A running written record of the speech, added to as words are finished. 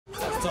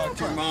talk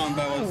to your mom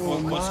about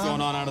what's going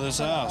on out of this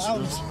house. I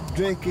was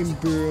drinking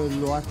beer,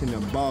 watching a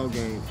ball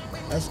game.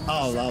 That's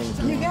all I was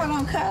doing. You got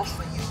on cuffs?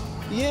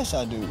 Yes,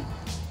 I do. You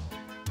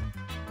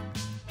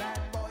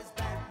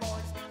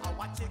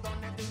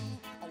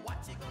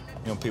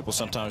know, people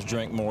sometimes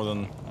drink more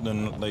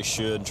than they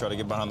should and try to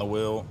get behind the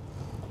wheel.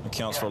 It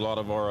accounts for a lot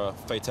of our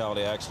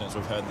fatality accidents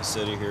we've had in the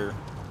city here.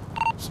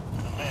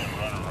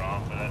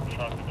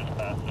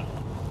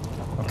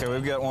 Okay,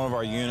 we've got one of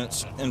our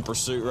units in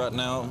pursuit right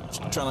now,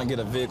 trying to get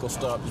a vehicle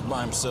stopped just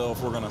by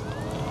himself. We're gonna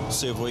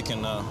see if we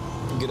can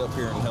get up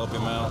here and help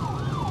him out.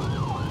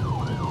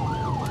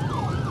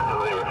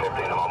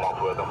 15, I'm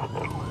almost with him.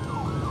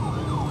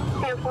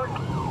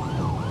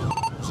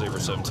 0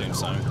 17,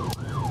 same.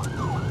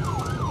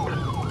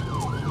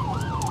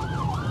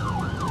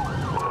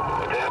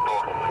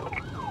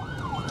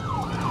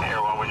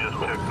 Heroin, we just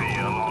took the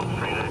Long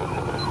Street exit.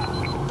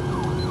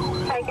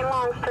 Taking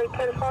Long Street,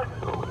 10-4.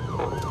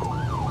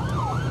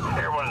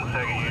 Heroin in the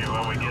second unit,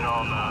 when we get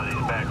on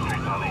these back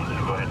streets on these, you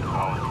go ahead and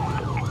call it.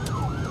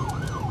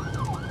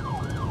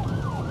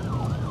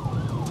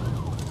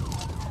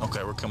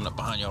 Okay, we're coming up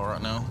behind y'all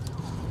right now.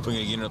 We're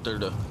gonna get up there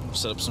to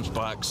set up some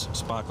spikes,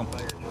 spike them.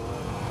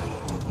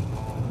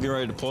 Get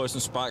ready to deploy some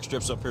spike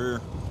strips up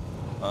here.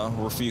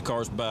 We're a few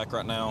cars back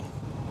right now.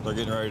 They're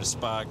getting ready to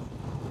spike.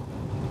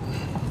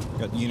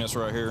 Got units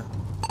right here.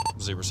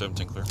 0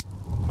 17 clear.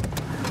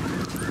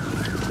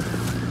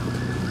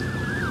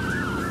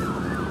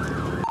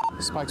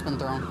 Spike's been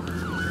thrown.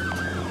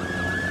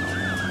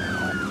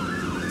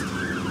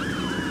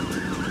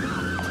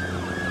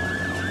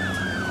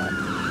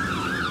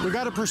 We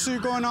got a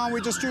pursuit going on.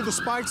 We just drew the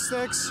spike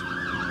sticks.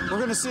 We're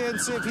gonna see it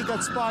and see if he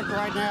got spiked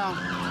right now.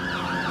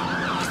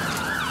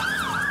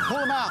 Pull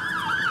him out.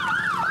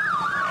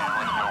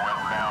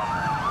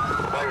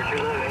 He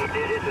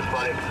did hit the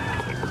spike.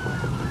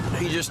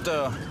 He just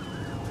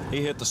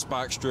he hit the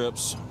spike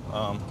strips.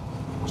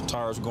 His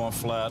tires going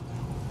flat.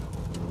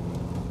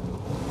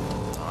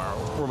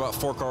 We're about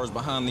 4 cars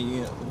behind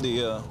the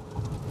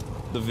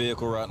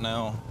vehicle right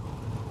now.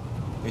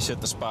 He's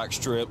hit the spike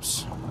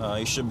strips.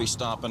 He should be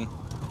stopping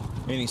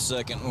any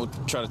second. We'll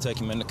try to take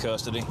him into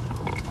custody.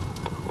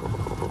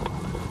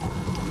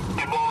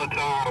 Keep on the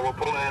tire. We'll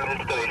pull out of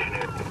the station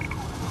here.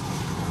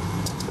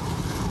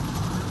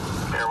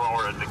 Everyone,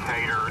 we're at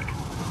Decatur in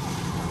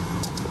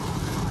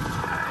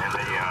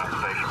the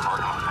station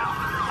parking lot now.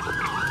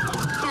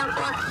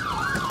 10-4.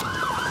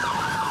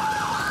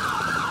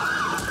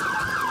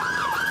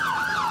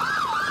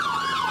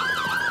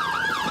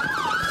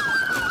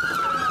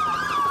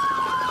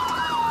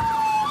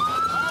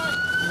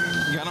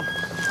 Got him?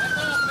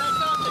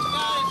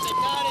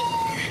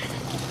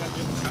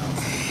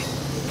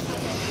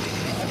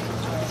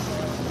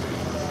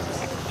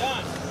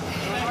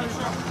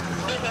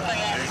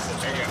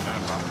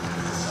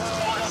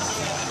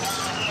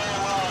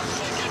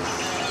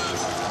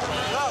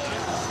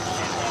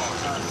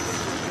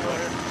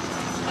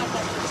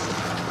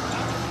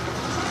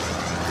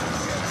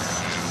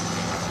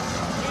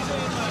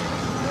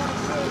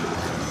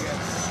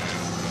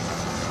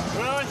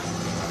 Really?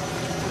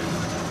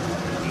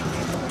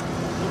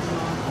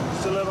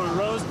 Still live on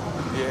Rose?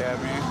 Yeah,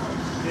 man.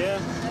 Yeah?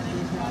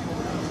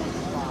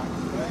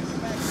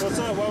 What's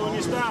up? Why wouldn't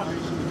you stop?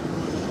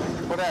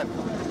 What that? I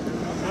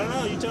don't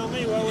know. You tell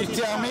me. Why You wouldn't you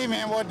tell stop? me,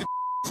 man, what the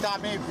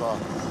stop me for?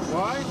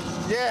 Why?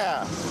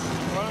 Yeah.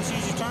 Why don't you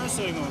use your turn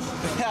signals?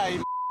 Yeah,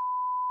 you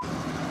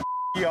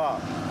yeah.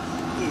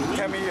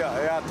 Tell me,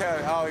 yeah, I'll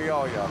tell you,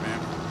 oh, yeah, man.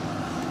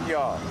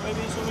 Yeah. Maybe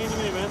you're so mean to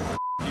me, man.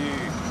 You.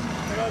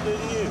 What did I do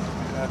to you?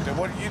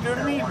 What did you do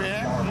to me,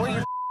 man? What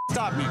you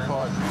stop me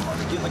for?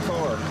 Get in the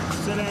car.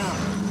 Sit down.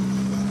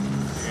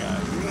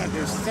 Yeah, you got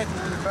to sit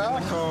in the Get in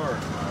the car.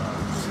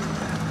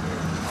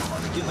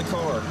 Get in the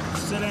car.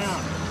 Sit down.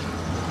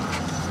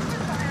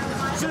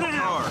 Sit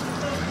down.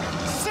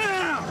 Sit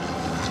down.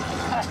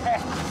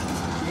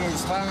 You ain't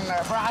standing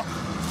there, bro.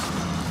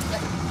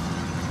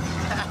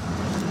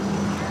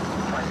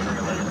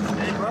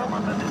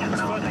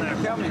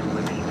 Tell me,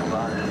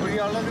 what are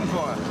y'all looking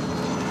for?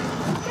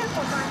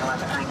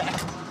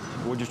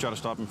 What'd you try to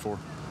stop him for?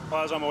 Well,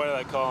 I was on my way to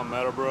that call in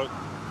Meadowbrook,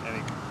 and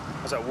I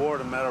was at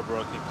Ward in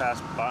Meadowbrook. He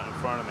passed by in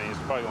front of me. He's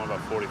probably going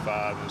about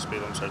 45, and the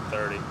speed limit's at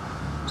 30.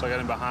 So I got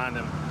in behind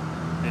him,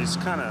 and he's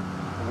kind of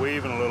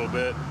weaving a little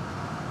bit,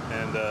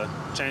 and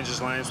changed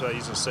his lanes without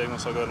using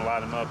signals. So I go ahead and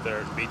light him up there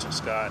at Beach and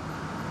Scott,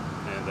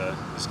 and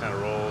just kind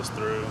of rolls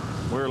through.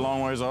 We were a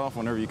long ways off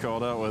whenever you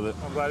called out with it.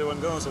 I'm glad he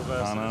wasn't going so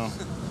fast. I know.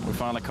 We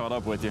finally caught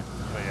up with you,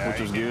 Yeah, which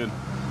was good.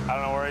 I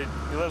don't know where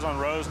he lives on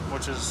Rose,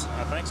 which is,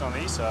 I think, it's on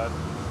the east side.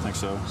 I think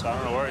so. So I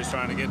don't know where he's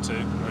trying to get to,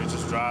 or he's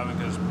just driving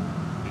because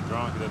he's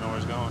drunk. He doesn't know where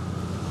he's going.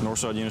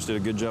 Northside units did a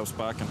good job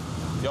spiking.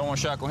 Y'all want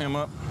to shackle him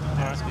up?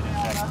 Yeah, let's get him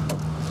shackled.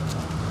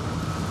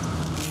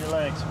 Give me your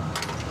legs.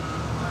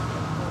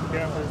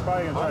 Yeah, he's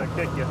probably going to try to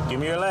kick you. Give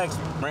me your legs.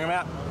 Bring them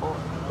out.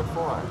 What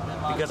for?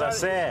 Because I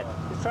said.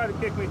 He's tried to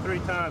kick me 3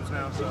 times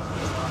now, so.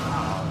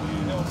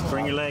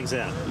 Bring your legs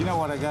out. You know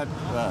what I got?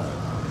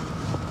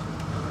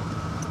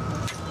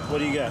 What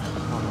do you got?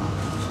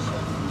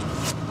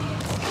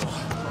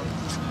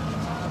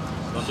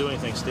 Don't do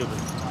anything stupid.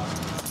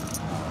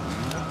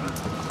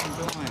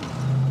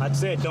 I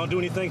said, don't do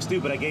anything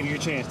stupid. I gave you your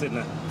chance, didn't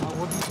I?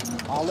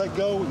 I'll let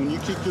go when you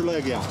kick your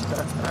leg out.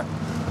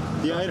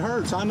 Yeah, it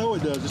hurts. I know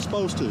it does. It's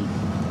supposed to.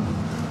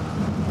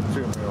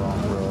 Treat me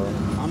wrong, bro.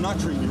 I'm not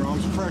treating you wrong.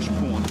 It's a pressure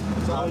point.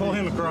 Pull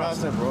him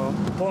across it, bro.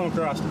 Pull him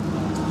across it.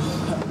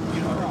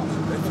 Get across.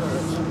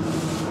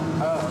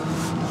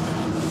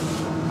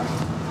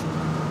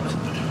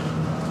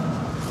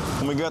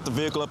 When we got the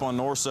vehicle up on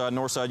north side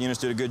units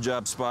did a good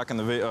job spiking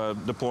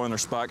deploying their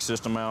spike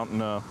system out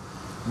and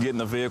getting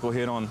the vehicle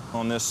hit on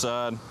this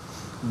side.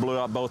 Blew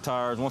out both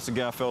tires. Once the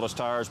guy felt his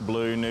tires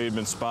blew, knew he'd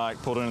been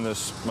spiked, pulled into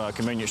this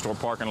convenience store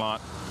parking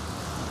lot.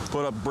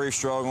 Put up a brief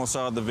struggle on the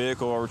side of the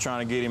vehicle while we're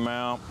trying to get him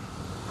out.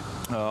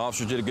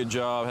 Officers did a good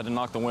job, had to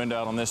knock the wind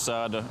out on this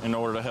side in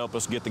order to help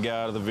us get the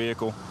guy out of the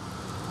vehicle.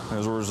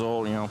 As a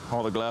result, you know,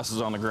 all the glasses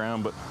on the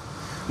ground, but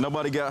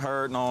nobody got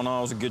hurt, and all in all,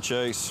 it was a good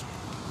chase,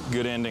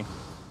 good ending.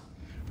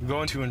 We're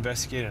going to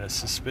investigate a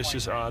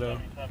suspicious auto,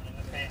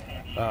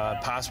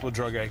 possible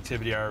drug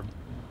activity. Our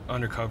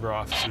undercover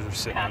officers are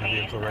sitting on the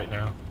vehicle right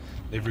now.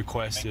 They've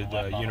requested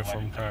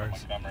uniform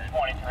cars. 23,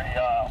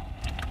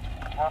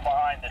 we're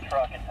behind the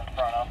truck it's in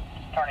front of,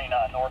 turning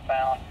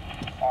northbound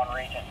on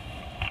Regent.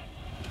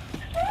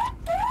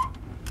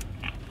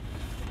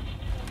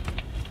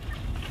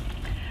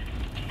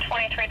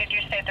 Did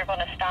you say they're going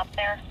to stop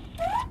there?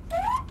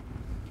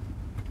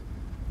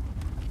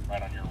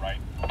 Right on your right.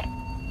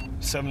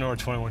 7 North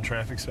 21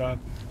 traffic stop.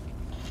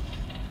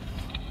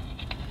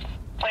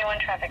 21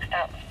 traffic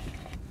stop.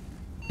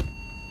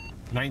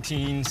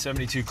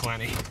 1972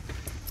 Clenny.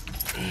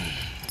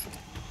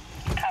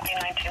 Copy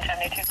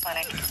 1972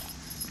 clinic.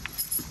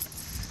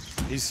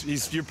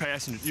 He's your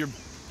passenger. Your Go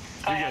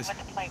ahead guys. with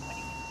the plate.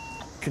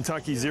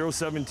 Kentucky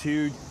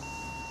 072.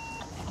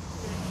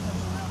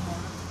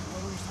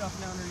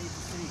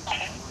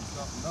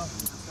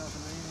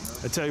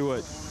 I tell you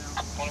what,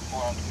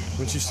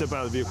 once you step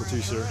out of the vehicle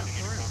too, sir.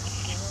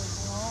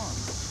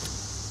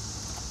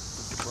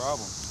 What's the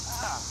problem?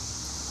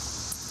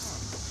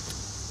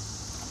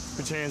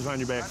 Put your hands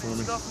behind your back for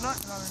me.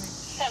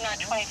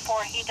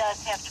 724, he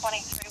does have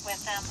 23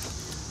 with him.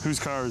 Whose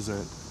car is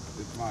that?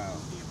 It's my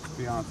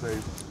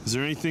fiance's. Is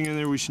there anything in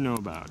there we should know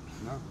about?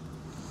 No.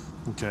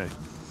 Okay.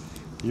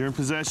 You're in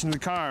possession of the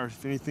car.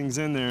 If anything's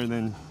in there,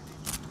 then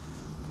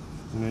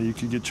you know you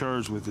could get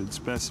charged with it. It's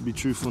best to be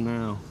truthful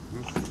now. Go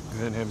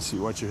ahead and have a seat.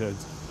 Watch your head.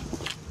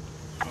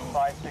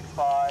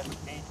 565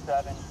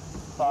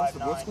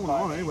 8759. What's going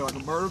on anyway? Like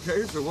a murder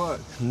case or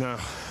what? No,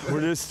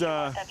 we're just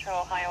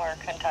Central Ohio or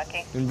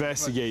Kentucky.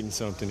 investigating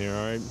something here.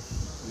 All right.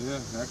 Yeah,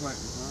 act like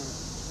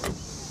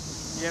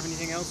You have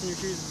anything else in your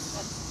shoes?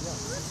 Yeah.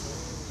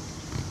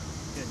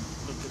 Good.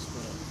 Look this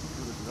one up.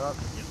 Lift it up.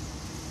 Yep.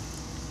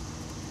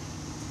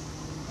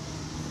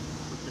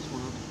 Look this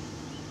one up.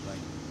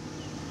 Right.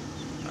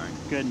 All right.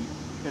 Good. You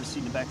got a seat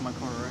in the back of my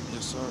car, right?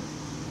 Yes, sir.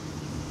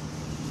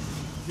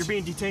 You're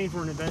being detained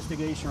for an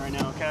investigation right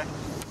now, okay?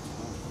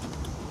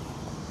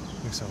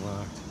 Looks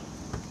unlocked.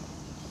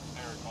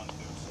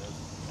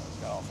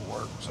 Got off of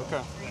work. So.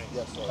 Okay.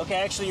 Yes, sir. Okay,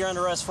 actually, you're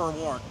under arrest for a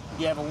warrant.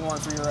 You have a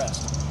warrant for your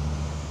arrest.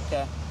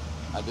 Okay?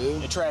 I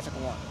do? A traffic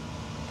warrant.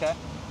 Okay?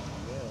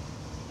 Yeah.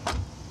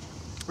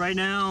 Right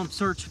now, I'm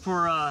searching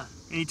for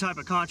any type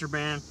of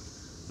contraband.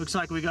 Looks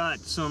like we got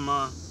some,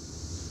 I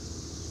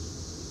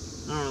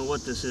don't know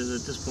what this is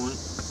at this point.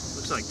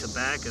 Looks like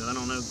tobacco, I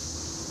don't know.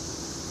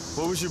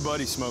 What was your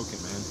buddy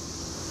smoking, man?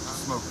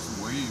 Smoking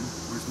some weed.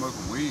 We were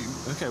smoking weed.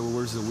 Okay, well,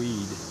 where's the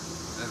weed?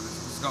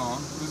 It's gone.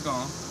 It's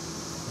gone.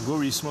 What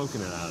were you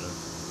smoking it out of?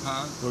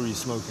 Huh? What were you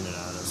smoking it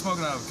out of?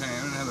 Smoking out of a can.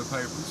 It didn't have the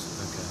papers.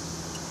 Okay.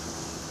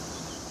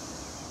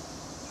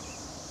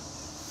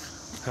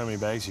 How many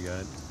bags you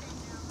got?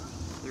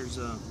 There's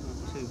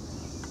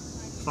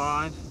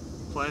 5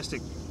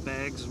 plastic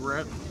bags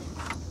wrapped.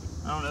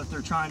 I don't know if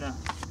they're trying to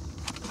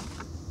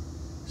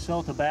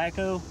sell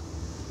tobacco.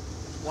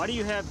 Why do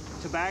you have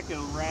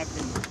tobacco wrapped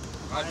in?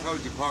 I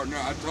told your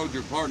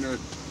partner,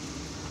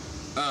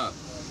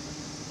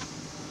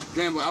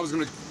 Campbell, I was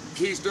going to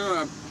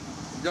keister him,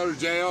 go to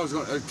jail, I was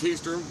going to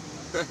keister him.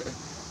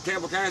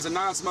 Campbell County's a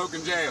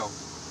non-smoking jail.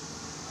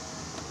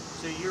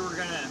 So you were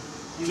gonna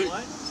do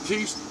what?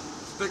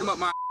 Stick them up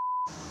my.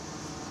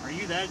 Are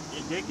you that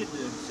addicted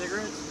to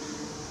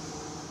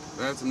cigarettes?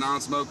 That's a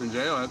non-smoking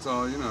jail, that's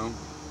all, you know.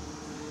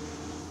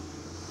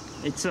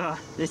 It's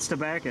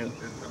tobacco.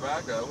 It's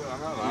tobacco, well, I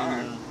know, all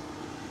right.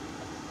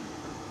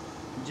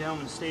 The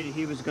gentleman stated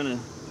he was gonna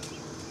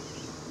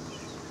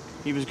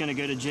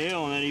go to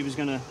jail and that he was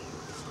gonna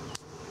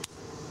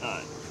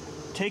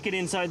take it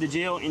inside the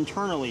jail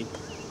internally.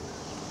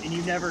 And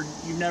you've never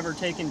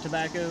taken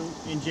tobacco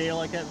in jail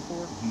like that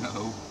before?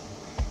 No.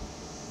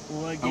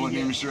 Well, I wasn't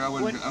even sure I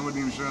was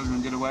gonna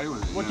get away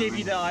with it. What gave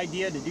you the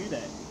idea to do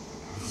that?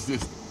 It's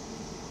just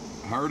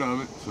heard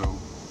of it, so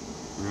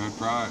we're gonna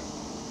try it.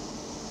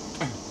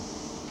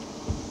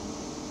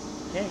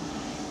 Okay.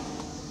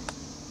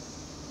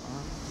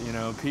 You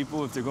know,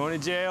 people, if they're going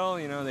to jail,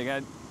 you know, they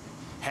got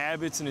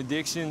habits and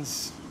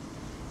addictions.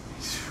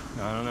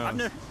 I don't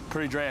know.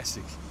 Pretty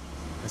drastic.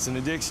 It's an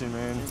addiction,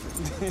 man.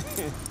 24,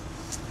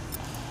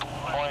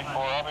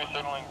 I'll be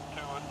signaling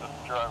 2 with the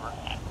driver.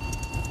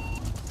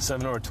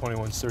 7 or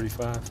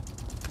 2135.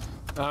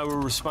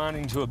 We're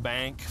responding to a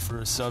bank for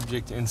a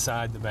subject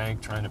inside the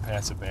bank trying to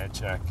pass a bad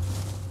check.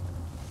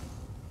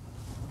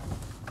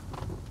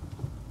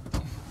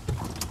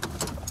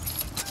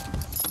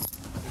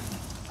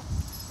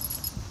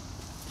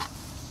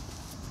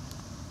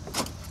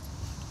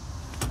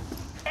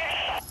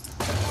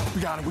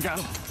 We got him, we got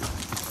him.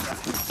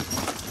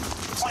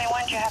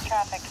 21, do you have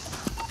traffic?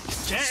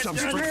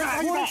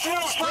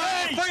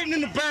 Fighting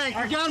in the bank.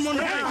 I got him on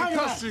the bank in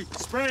custody.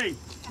 Spray.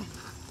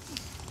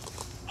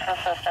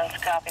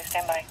 Assistance, copy,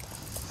 stand by.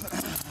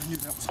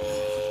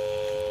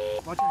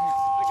 Watch your hand.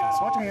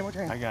 Watch your hand, watch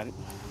your hand. I got it.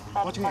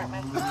 Watch your hand.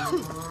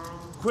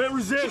 Quit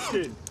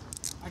resisting.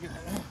 I got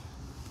it.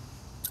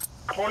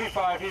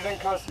 25, he's in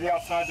custody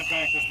outside the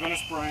bank. There's been a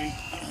sprain.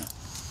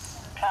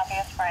 Copy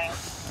a sprain.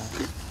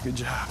 Good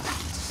job.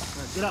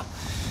 Get up.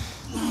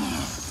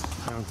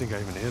 I don't think I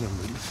even hit him,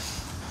 but...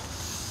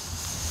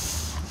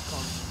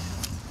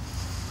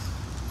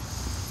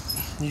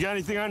 You got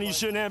anything on you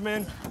shouldn't have,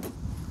 man?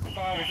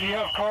 If you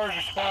have cars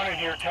responding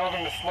here, tell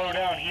them to slow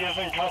down. He is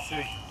in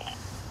custody.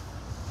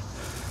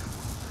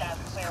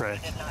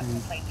 Correct. Did not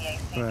complete the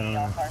ACV.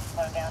 All cars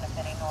slow down if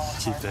any normal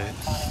Keep cars that. are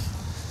responding.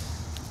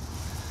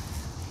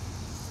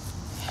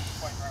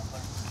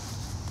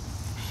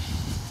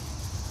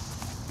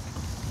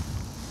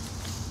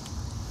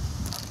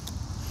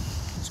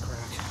 It's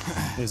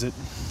crack. Is it?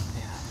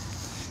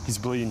 Yeah. He's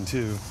bleeding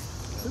too.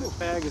 The little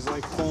bag is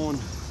like falling.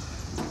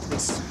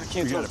 I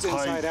can't tell if it's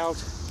inside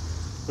out,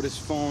 but it's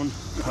falling.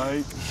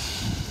 Pipe.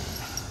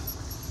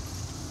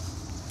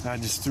 I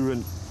just threw a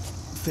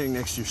thing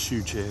next to your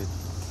shoe, Chad.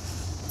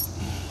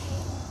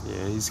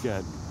 Yeah, he's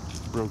got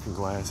broken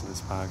glass in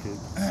his pocket.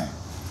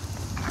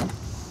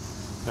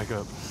 Back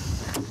up.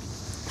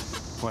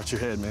 Watch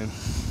your head, man.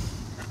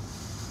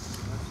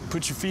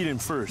 Put your feet in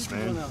first,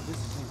 man.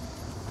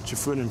 Put your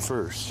foot in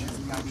first.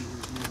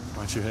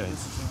 Watch your head.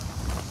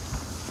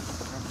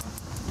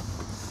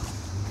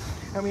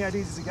 How many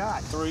IDs has he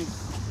got? 3.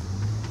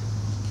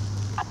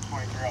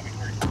 23, I'll be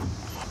clear.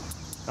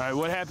 All right,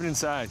 what happened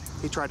inside?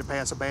 He tried to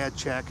pass a bad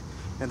check,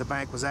 and the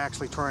bank was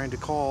actually trying to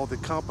call the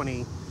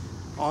company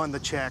on the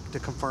check to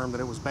confirm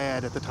that it was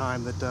bad at the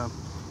time that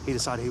he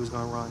decided he was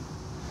going to run.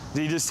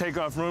 Did he just take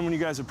off running when you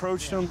guys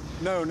approached him?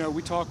 No,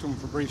 we talked to him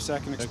for a brief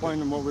second, explained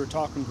to him what we were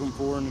talking to him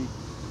for, and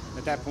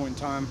at that point in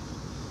time,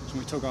 so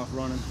we took off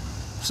running.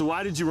 So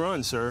why did you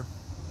run, sir?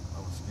 I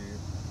was scared.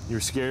 You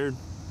were scared?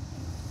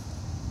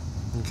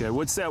 Okay,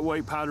 what's that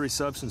white powdery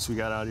substance we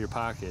got out of your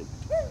pocket?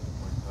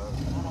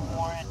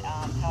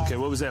 Okay,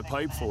 what was that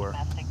pipe for?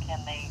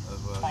 Can they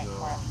fight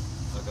for it?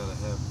 I got a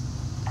habit.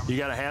 You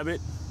got a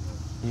habit?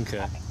 Okay.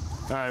 All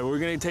right, we're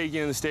gonna take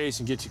you in the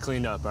station and get you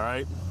cleaned up, all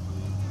right?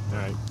 All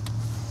right.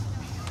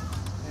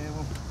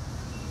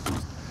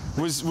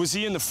 Was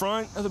he in the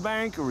front of the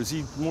bank, or was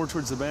he more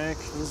towards the back?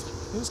 He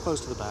was close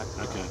to the back.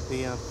 Okay.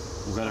 We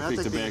gotta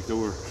pick the back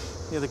door.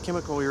 Yeah, the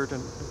chemical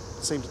irritant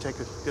seemed to take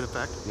a good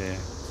effect. Yeah,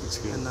 that's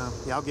good. And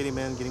yeah, I'll get him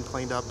in, get him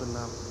cleaned up, and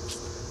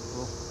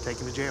we'll take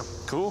him to jail.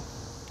 Cool.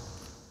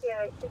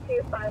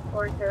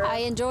 I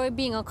enjoy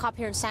being a cop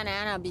here in Santa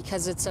Ana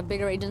because it's a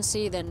bigger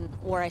agency than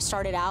where I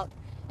started out,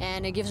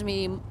 and it gives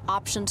me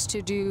options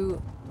to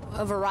do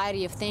a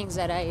variety of things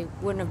that I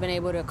wouldn't have been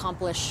able to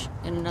accomplish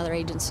in another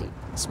agency,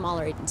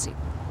 smaller agency.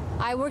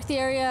 I work the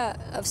area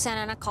of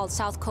Santa Ana called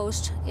South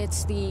Coast.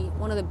 It's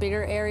one of the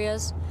bigger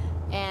areas,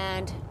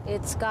 and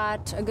it's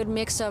got a good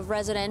mix of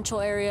residential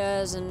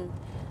areas and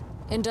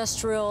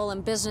industrial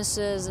and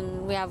businesses,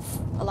 and we have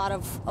a lot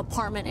of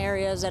apartment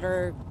areas that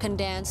are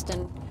condensed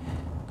and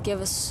give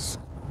us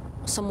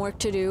some work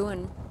to do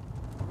and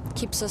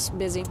keeps us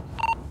busy.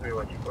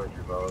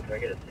 31243 Bravo, can I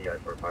get a CI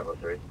for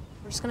 503?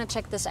 We're just gonna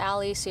check this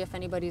alley, see if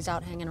anybody's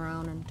out hanging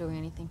around and doing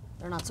anything.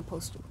 They're not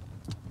supposed to.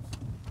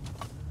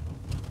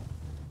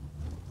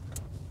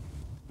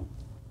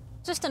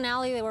 Just an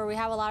alley where we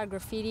have a lot of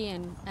graffiti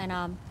and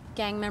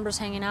gang members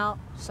hanging out,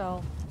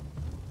 so.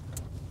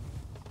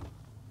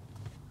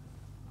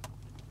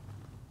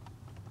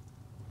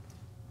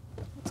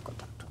 Let's go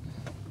talk to them.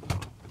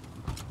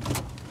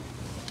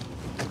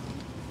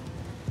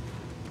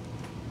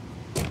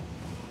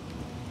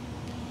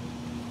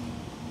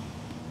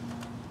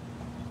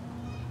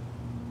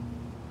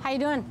 How you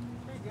doing?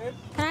 Pretty good.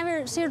 Can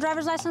I see your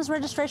driver's license,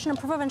 registration, and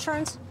proof of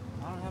insurance?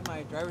 I don't have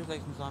my driver's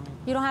license on me.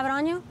 You don't have it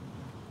on you?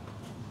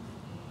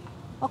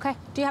 Okay.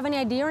 Do you have any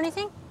ID or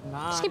anything?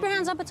 Nah. Just keep your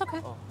hands up. It's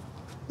okay. Oh.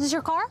 Is this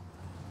your car?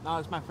 No,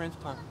 it's my friend's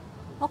car.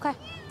 Okay.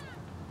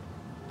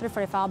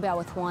 345. I'll be out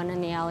with one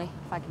in the alley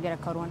if I could get a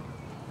code one.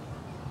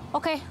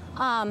 Okay.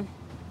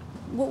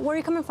 Where are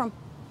you coming from?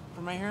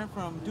 From right here,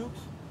 from Duke's.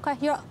 Okay.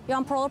 You're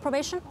on parole or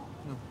probation?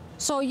 No.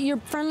 So your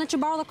friend let you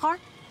borrow the car?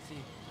 Si.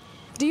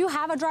 Do you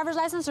have a driver's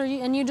license,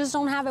 and you just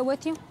don't have it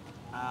with you?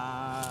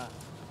 I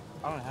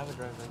don't have a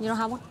driver's license. You don't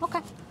have one?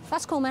 Okay.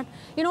 That's cool, man.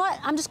 You know what?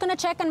 I'm just gonna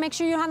check and make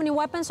sure you don't have any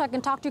weapons so I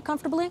can talk to you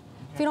comfortably. Okay.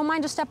 If you don't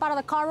mind, just step out of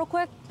the car real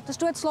quick. Just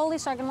do it slowly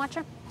so I can watch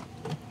her.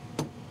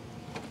 Go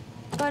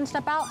ahead and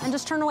step out and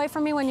just turn away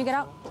from me when you get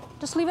out.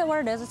 Just leave it where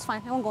it is. It's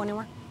fine. It won't go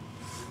anywhere.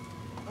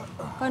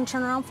 Go ahead and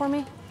turn around for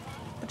me.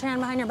 Put your hand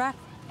behind your back.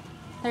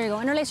 There you go.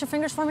 Interlace your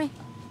fingers for me.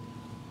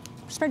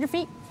 Spread your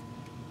feet.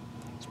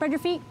 Spread your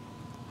feet.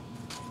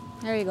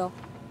 There you go.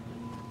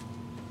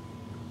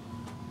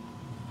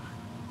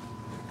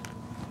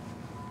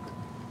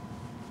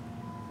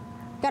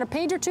 Got a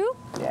pager too?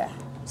 Yeah.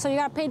 So you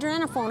got a pager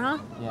and a phone, huh?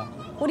 Yeah.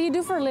 What do you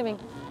do for a living?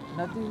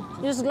 Nothing.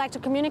 You just like to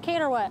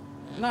communicate or what?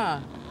 Nah.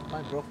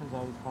 My girlfriend's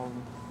always calling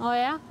me. Oh,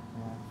 yeah? Yeah.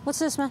 What's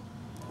this, man?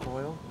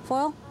 Foil.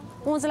 Foil?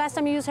 When was the last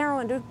time you used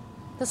heroin, dude?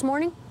 This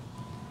morning?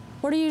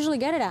 Where do you usually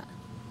get it at?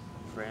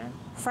 Friend.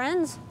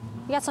 Friends?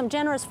 You got some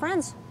generous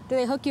friends. Do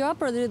they hook you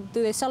up or do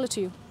they sell it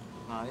to you?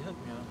 Nah, they hook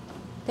me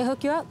up. They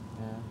hook you up?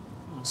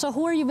 Yeah. So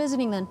who are you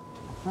visiting then?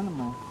 A friend of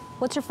mine.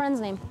 What's your friend's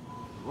name?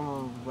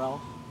 Ralph.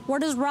 Where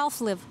does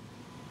Ralph live?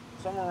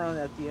 Somewhere around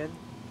at the end.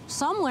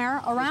 Somewhere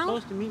around?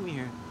 He's supposed to meet me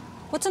here.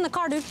 What's in the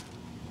car, dude?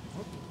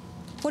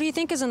 What do you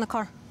think is in the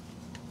car?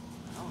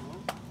 I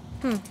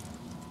don't know.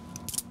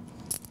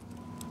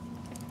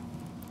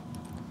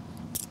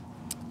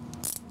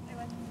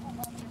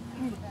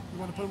 You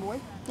want to put them away?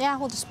 Yeah,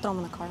 we'll just throw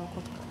them in the car real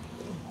quick.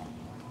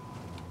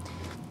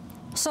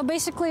 So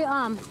basically,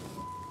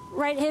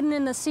 right hidden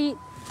in the seat,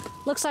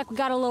 looks like we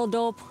got a little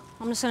dope.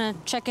 I'm just gonna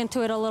check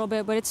into it a little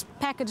bit, but it's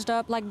packaged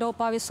up like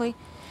dope, obviously.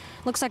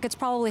 Looks like it's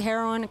probably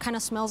heroin. It kind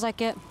of smells like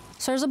it.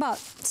 So there's about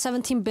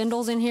 17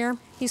 bindles in here.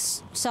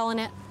 He's selling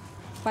it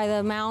by the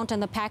amount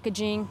and the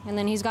packaging, and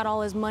then he's got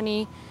all his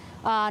money,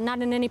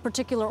 not in any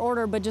particular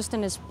order, but just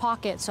in his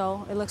pocket.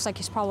 So it looks like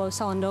he's probably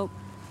selling dope.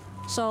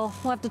 So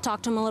we'll have to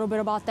talk to him a little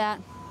bit about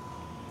that.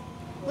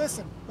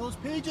 Listen, those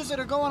pages that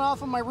are going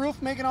off on my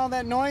roof making all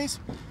that noise,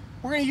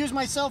 we're going to use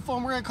my cell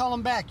phone. We're going to call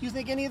them back. You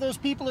think any of those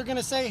people are going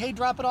to say, hey,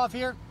 drop it off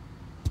here?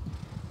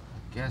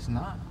 Guess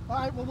not. All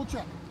right, well, we'll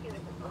check.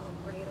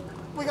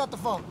 We got the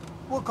phone.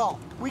 We'll call.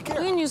 We care.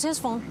 We can use his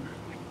phone.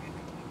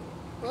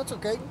 Well, that's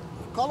okay.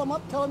 Call him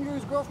up, tell him you're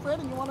his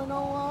girlfriend, and you want to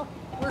know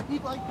where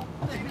he'd like.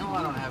 You know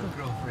I don't have a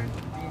girlfriend.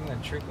 You think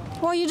gonna trick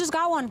him? Well, you just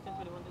got one.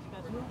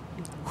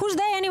 Who's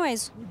they,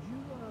 anyways?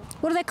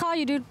 What do they call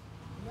you, dude?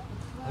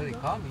 What do they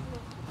call me?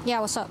 Yeah,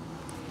 what's up?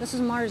 This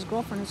is Mario's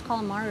girlfriend. Who's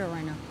calling Mario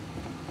right now?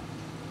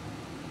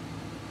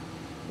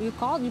 You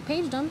called, you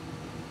paged him.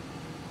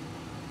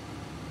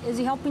 Is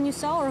he helping you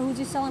sell, or who's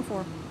he selling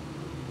for?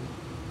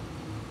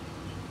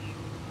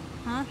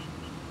 Huh?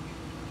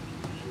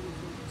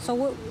 So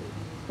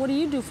what do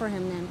you do for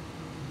him then?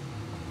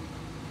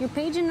 You're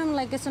paging him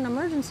like it's an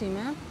emergency,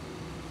 man.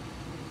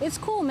 It's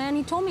cool, man.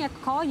 He told me I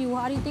could call you.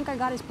 How do you think I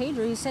got his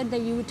pager? He said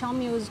that you would tell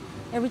me it was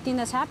everything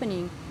that's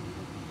happening.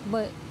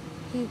 But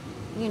he,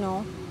 you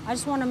know, I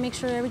just want to make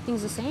sure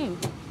everything's the same.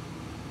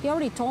 He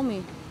already told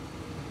me.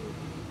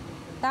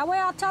 That way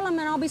I'll tell him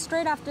and I'll be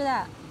straight after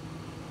that.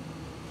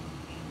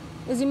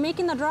 Is he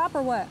making the drop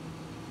or what?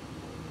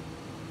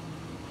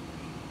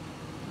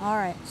 All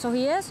right, so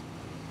he is?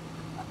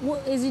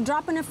 Is he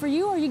dropping it for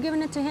you or are you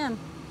giving it to him?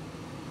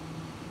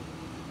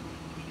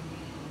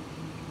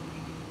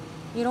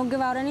 You don't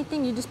give out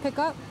anything, you just pick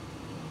up?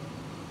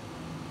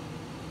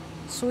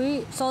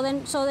 Sweet. So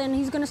then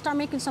he's gonna start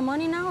making some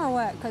money now or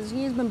what? Because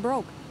he has been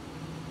broke.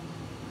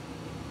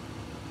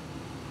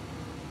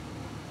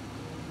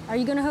 Are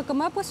you gonna hook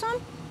him up with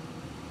some?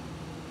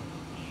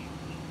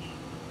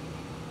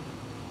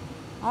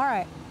 All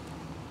right.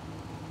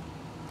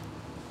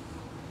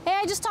 Hey,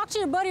 I just talked to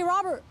your buddy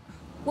Robert.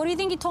 What do you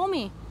think he told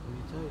me? What did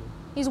he tell you?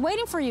 He's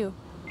waiting for you.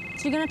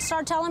 So you're gonna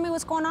start telling me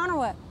what's going on or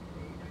what?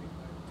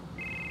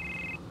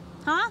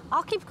 Huh?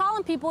 I'll keep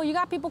calling people. You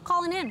got people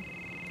calling in.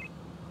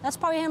 That's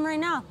probably him right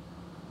now.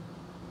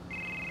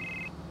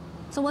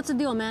 So what's the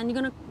deal, man? You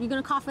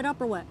gonna cough it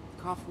up or what?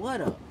 Cough what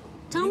up?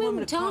 Tell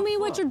me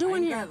what you're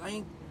doing here.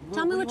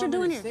 Tell me what you're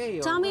doing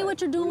here. Tell me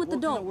what you're doing with the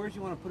dope. What words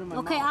you want to put in my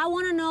Okay, mouth? I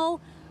want to know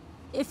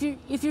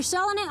if you're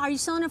selling it. Are you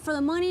selling it for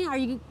the money? Are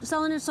you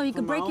selling it so he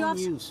can break you off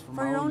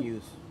For your own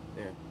use.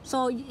 There.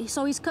 So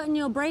he's cutting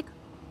you a break.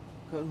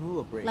 Cutting who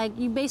a break? Like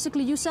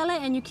you sell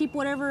it and you keep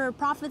whatever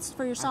profits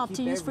for yourself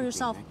to use for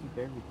yourself. I keep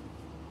everything.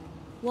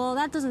 Well,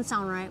 that doesn't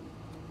sound right.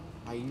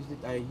 I use.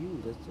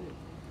 That's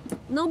it.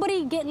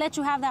 Nobody let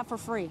you have that for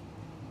free,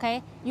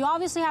 okay? You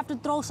obviously have to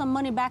throw some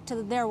money back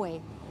to their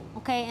way,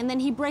 okay? And then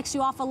he breaks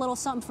you off a little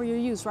something for your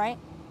use, right?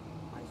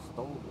 I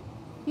stole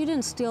it. You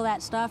didn't steal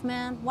that stuff,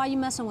 man. Why you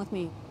messing with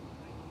me?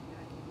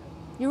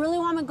 You really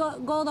want me to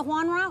go the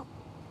Juan route?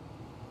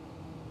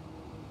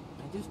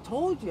 I just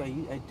told you.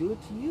 I do it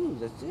to use.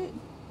 That's it.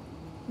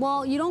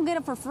 Well, you don't get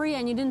it for free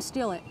and you didn't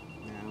steal it.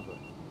 Yeah, but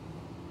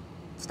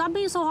Stop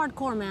being so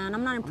hardcore, man.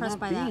 I'm not impressed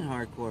by that. I'm not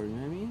being hardcore, you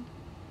know what I mean?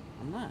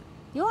 I'm not.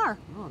 You are.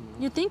 No, I'm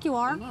not. You think you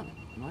are? I'm not.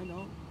 No, I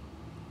don't.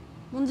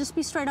 Well, just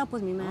be straight up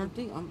with me, man.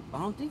 I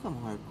don't think I'm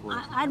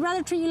hardcore. I'd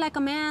rather treat you like a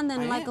man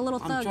than like a little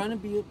thug. I'm trying to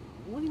be a...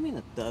 What do you mean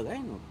a thug? I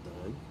ain't no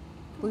thug.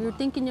 Well, you're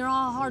thinking you're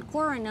all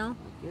hardcore right now.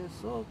 I guess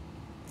so.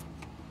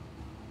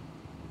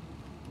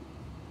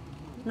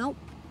 Nope.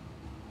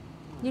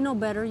 You know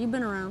better. You've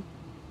been around.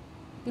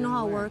 You know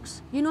how it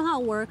works. You know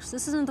how it works.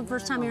 This isn't the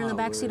first time you're in the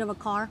back seat of a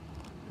car.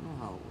 I know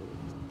how it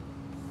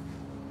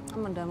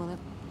works. I'm done with it.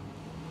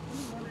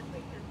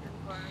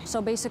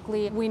 So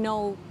basically, we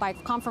know by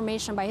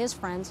confirmation by his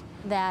friends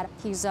that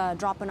he's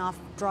dropping off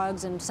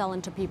drugs and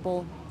selling to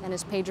people, and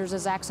his pagers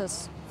is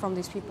access from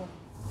these people.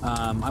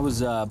 I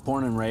was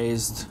born and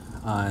raised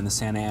in the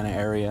Santa Ana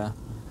area,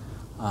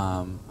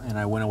 and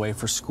I went away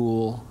for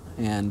school,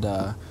 and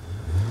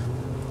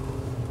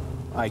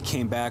I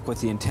came back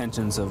with the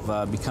intentions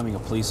of becoming a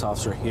police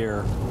officer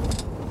here.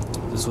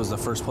 This was the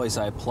first place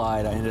I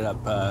applied. I ended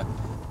up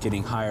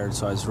getting hired,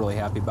 so I was really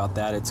happy about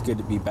that. It's good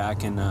to be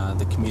back in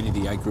the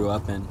community I grew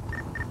up in.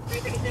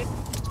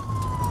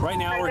 Right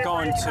now we're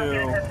going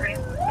to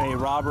a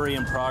robbery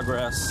in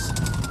progress.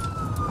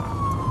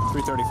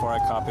 334, I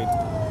copied.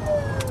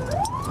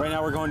 Right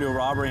now we're going to a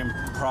robbery in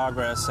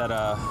progress at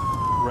a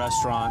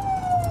restaurant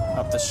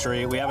up the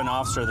street. We have an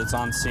officer that's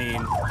on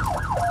scene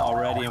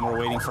already, and we're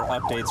waiting for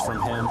updates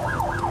from him.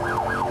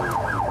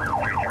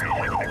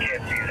 336, I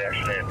can't see it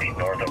actually. It'd be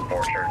north of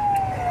Orchard.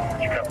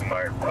 You copy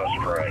my request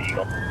for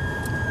Eagle.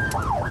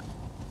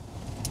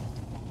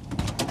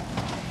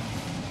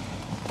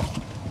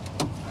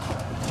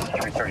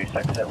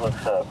 336, it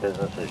looks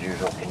business as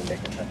usual. Can you make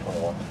it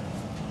 1021?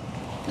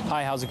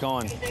 Hi, how's it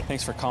going?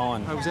 Thanks for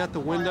calling. I was at the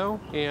window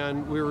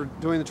and we were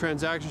doing the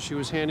transaction. She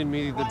was handing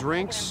me the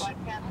drinks,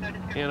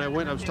 and I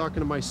was talking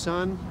to my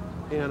son,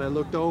 and I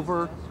looked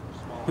over.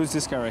 Who's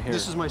this guy right here?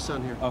 This is my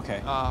son here.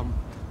 Okay.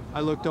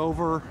 I looked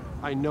over.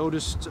 I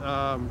noticed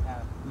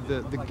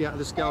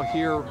this gal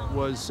here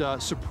was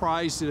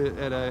surprised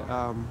at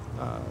a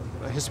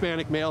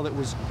Hispanic male that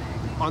was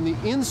on the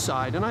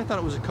inside, and I thought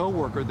it was a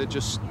coworker that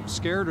just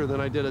scared her. Then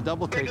I did a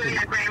double take.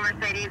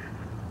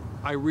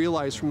 I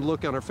realized from the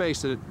look on her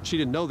face that she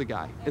didn't know the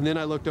guy, and then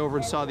I looked over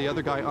and saw the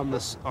other guy on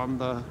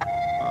the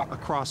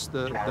across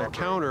the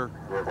counter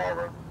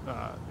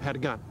had a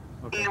gun.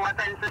 Okay.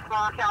 Weapons, a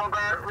small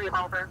caliber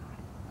revolver.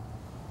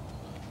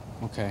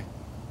 Okay.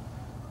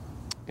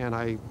 And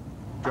I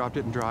dropped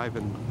it in drive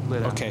and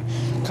lit out. Okay.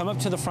 Come up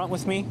to the front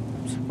with me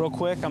real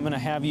quick. I'm going to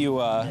have you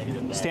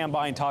stand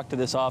by and talk to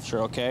this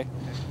officer, okay?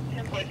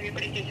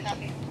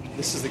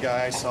 This is the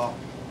guy I saw.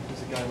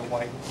 This is the guy in the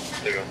white.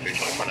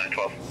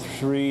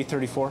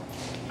 334.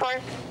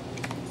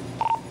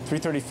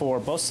 334.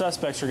 Both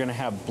suspects are going to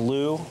have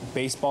blue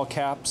baseball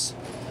caps.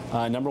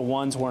 Number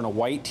one's wearing a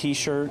white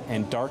T-shirt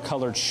and dark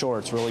colored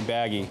shorts, really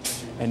baggy.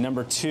 And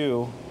number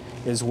two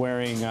is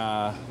wearing,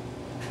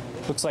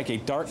 looks like a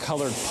dark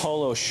colored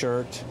polo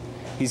shirt.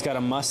 He's got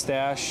a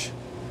mustache,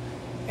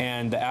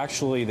 and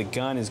actually the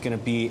gun is going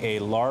to be a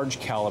large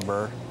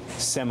caliber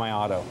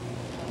semi-auto.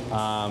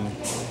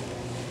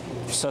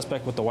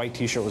 Suspect with the white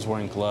T-shirt was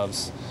wearing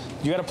gloves.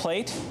 You got a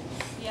plate?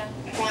 Yeah.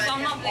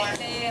 Some of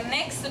the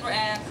next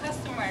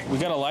customer. We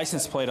got a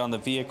license plate on the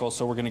vehicle,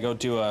 so we're going to go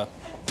do a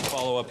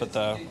follow-up at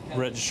the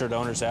registered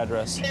owner's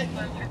address.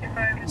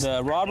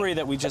 The robbery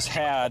that we just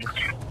had,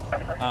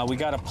 we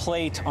got a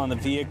plate on the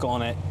vehicle,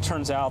 and it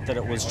turns out that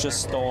it was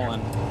just stolen.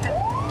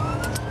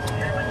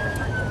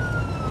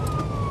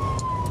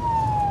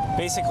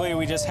 Basically,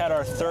 we just had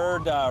our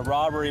third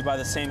robbery by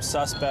the same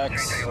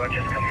suspects.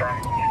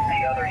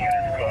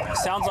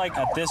 Sounds like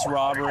at this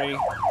robbery,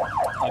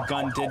 a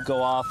gun did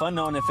go off.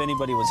 Unknown if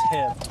anybody was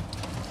hit.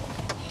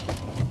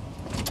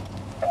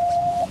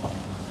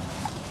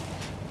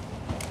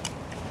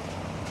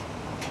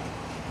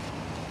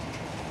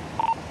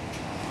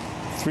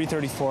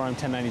 .334, I'm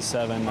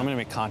 1097. I'm gonna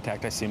make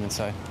contact. I see him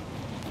inside.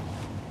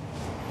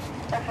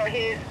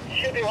 Okay,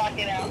 he should be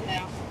walking out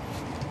now.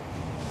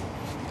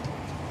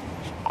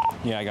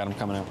 Yeah, I got him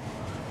coming out.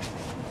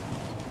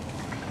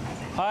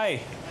 Hi.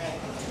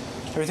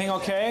 Everything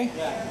okay?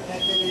 Yeah,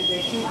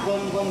 they shoot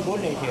one bullet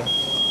here.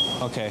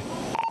 Okay.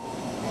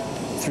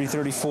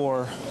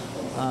 334.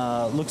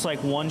 Looks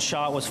like one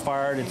shot was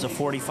fired. It's a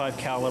 .45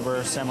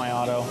 caliber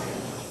semi-auto.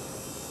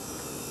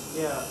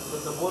 Yeah,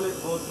 but the bullet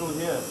go through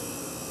here.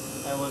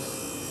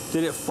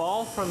 Did it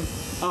fall from?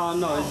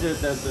 No, it's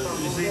just that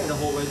you see the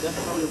hole right there.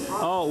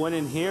 Oh, it went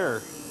in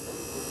here.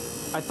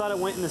 I thought it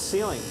went in the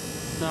ceiling.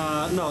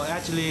 No,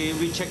 actually,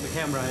 we checked the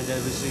camera and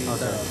then we see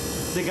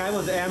the guy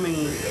was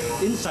aiming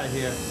inside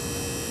here.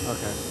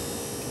 Okay.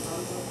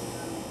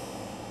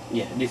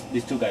 Yeah,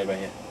 these two guys right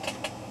here.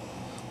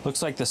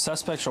 Looks like the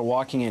suspects are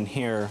walking in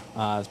here,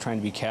 trying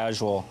to be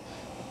casual.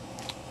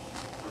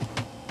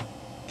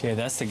 Okay,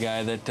 that's the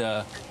guy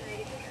that.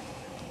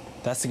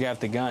 That's the guy with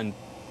the gun.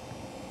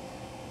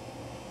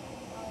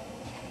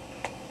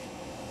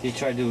 He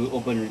tried to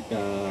open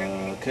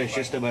cash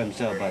register by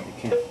himself, but he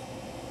can't.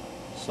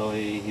 So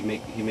he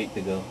make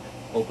the door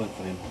open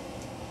for him.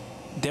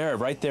 There,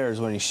 right there is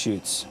when he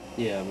shoots.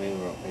 Yeah, maybe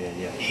wrong.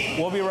 Yeah.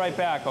 We'll be right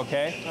back,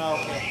 okay?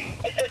 Okay.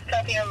 It's just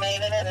copy your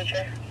main and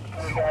editor.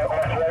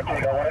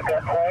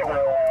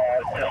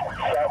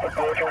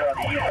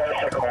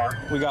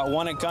 We got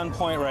one at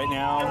gunpoint right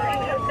now.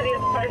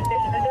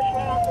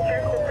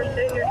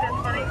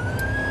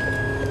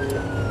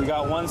 We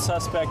got one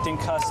suspect in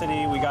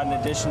custody. We got an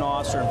additional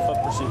officer in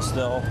foot pursuit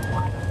still.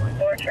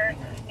 Orchard,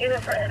 Unit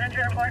for energy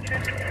report.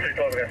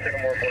 312, we got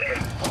Sycamore portion.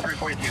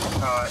 342.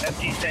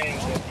 FT saying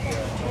that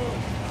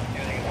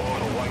using a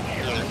little white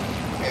shirt,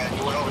 and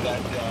you went over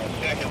that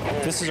second pole.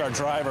 This is our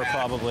driver,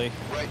 probably.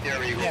 Right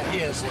there, yeah, he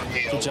is.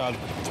 Good job.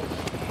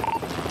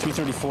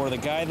 334. The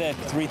guy that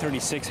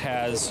 336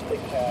 has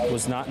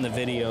was not in the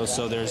video,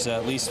 so there's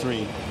at least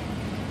 3.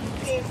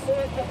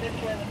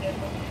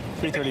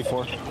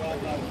 334.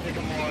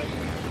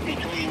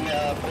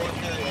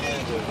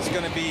 It's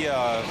going to be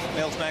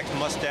male max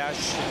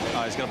mustache.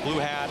 He's got a blue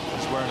hat.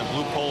 He's wearing a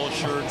blue polo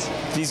shirt.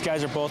 These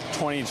guys are both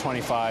 20 to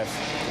 25.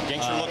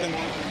 Gangster looking?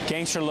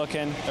 Gangster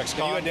looking.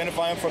 Can you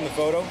identify him from the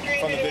photo,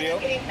 from the video?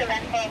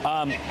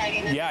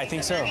 Yeah, I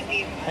think so.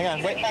 Hang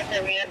on, wait.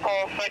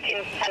 Vehicle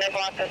 1400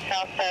 block of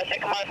South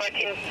Sycamore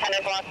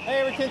 1400 block.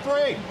 Hey, everything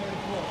 3.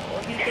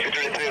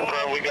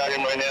 We got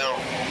him right now.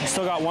 You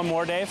still got one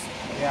more, Dave?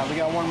 Yeah, we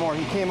got one more.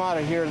 He came out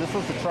of here. This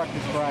was the truck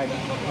described. We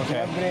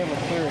haven't been able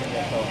to clear it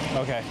yet,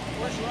 though. Okay.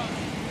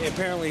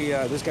 Apparently,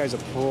 this guy's a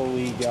parole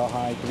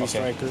gal-high,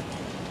 striker.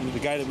 The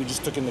guy that we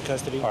just took into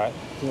custody. All right.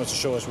 He wants to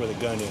show us where the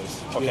gun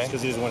is. Okay.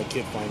 Because he doesn't want a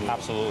kid finding it.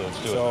 Absolutely. Let's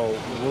do it. So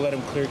we'll let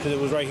him clear, because it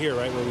was right here,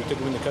 right, where we took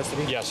him into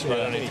custody? Yes, right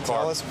underneath the car.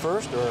 Tell us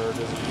first, or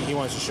he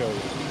wants to show you?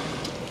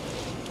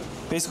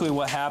 Basically,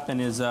 what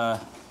happened is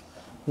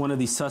one of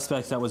the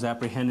suspects that was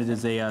apprehended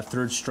is a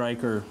third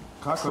striker,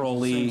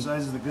 parolee. Same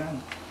size as the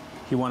gun.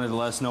 He wanted to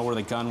let us know where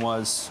the gun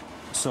was,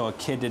 so a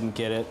kid didn't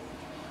get it.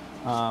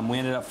 We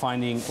ended up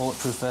finding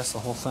bulletproof vests, the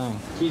whole thing.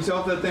 Can you tell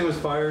if that thing was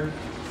fired?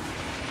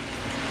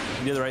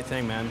 You did the right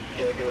thing, man.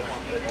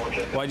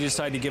 Why'd you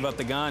decide to give up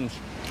the gun?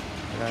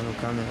 I got no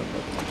comment.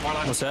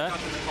 What's that?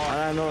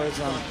 I don't know. It's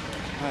Well,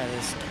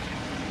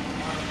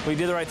 you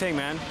did the right thing,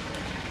 man.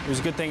 It was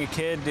a good thing a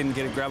kid didn't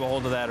grab a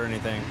hold of that or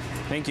anything.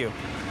 Thank you.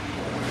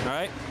 All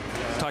right?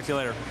 Talk to you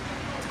later.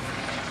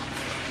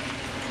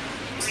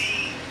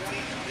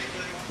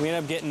 We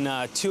ended up getting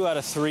 2 out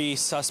of 3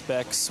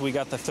 suspects. We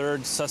got the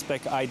third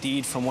suspect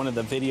ID'd from one of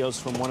the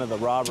videos from one of the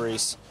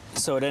robberies,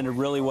 so it ended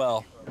really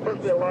well.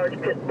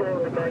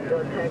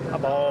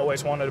 I've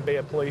always wanted to be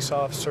a police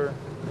officer.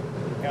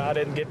 You know, I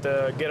didn't get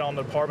to get on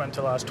the department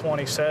until I was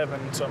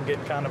 27, so I'm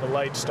getting kind of a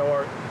late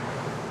start.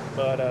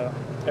 But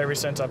ever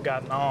since I've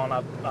gotten on,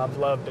 I've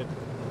loved it.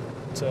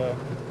 It's a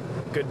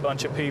good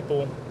bunch of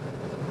people.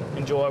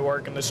 Enjoy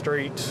working the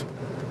streets.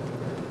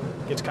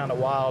 Gets kind of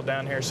wild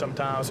down here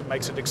sometimes. It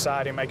makes it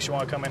exciting, makes you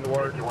want to come into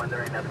work.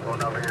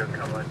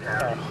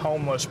 A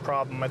homeless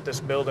problem at this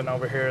building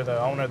over here. The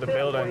owner of the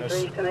building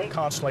is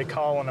constantly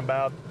calling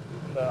about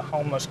the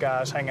homeless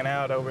guys hanging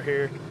out over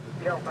here.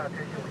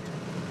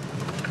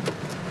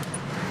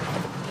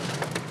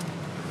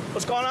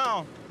 What's going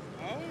on?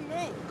 I don't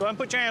know. Go ahead and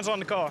put your hands on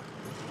the car.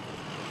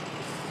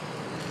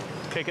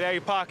 Take it out of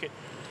your pocket.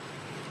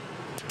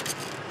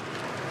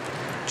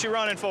 What you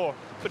running for?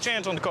 Put your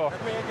hands on the car.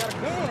 That man got a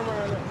gun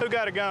around there. Who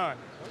got a gun?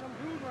 One of them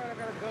dudes around there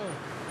got a gun.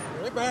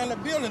 They behind the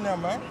building now,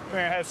 man. Come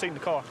here, have a seat in the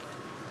car.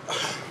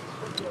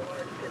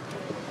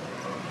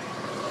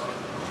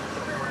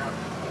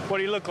 What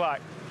do you look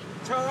like?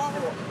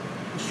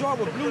 Short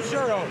with blue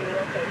shirt on.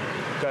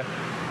 Okay.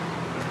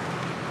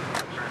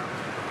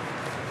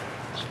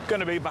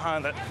 Gonna be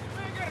behind the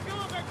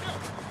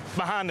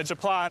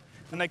supply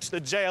next to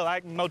the jail,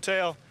 Acton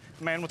Motel.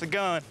 Man with a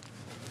gun.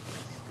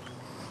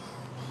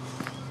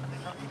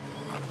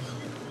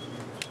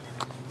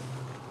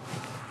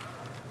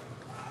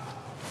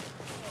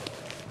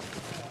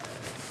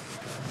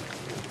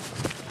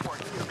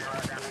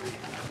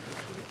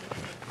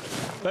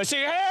 Let me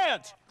see your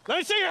hands. Let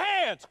me see your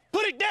hands.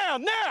 Put it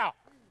down now.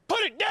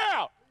 Put it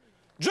down.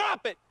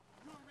 Drop it.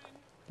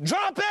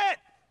 Drop it.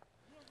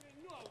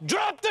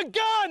 Drop the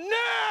gun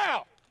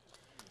now.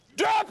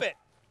 Drop it.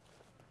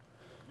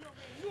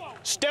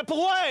 Step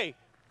away.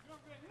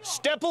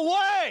 Step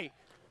away.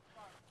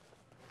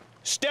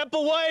 Step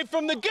away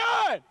from the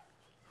gun.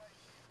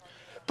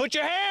 Put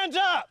your hands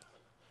up.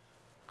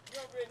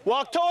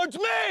 Walk towards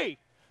me.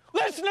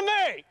 Listen to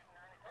me.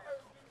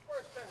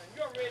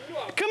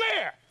 Come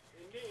here.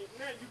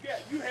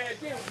 You had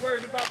them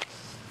worried about.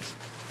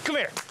 Come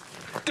here.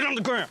 Get on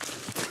the ground.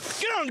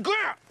 Get on the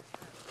ground.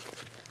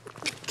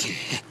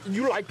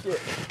 You like that?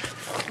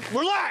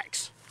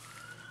 Relax.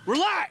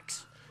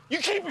 Relax. You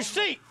keep your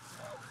seat.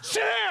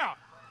 Sit down.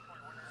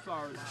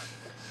 Sorry.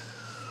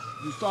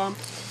 You saw him?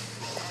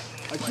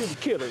 I should have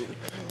killed him.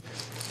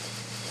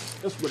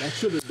 That's what I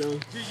should have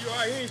done. He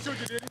ain't shoot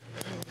you, did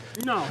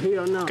he? No,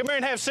 hell no. Come here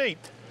and have a seat.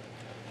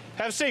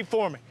 Have a seat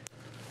for me.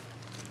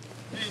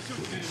 He ain't shoot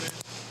you, did he, man?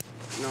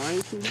 No, I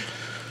ain't shooting.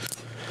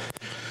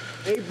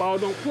 A-ball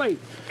don't play.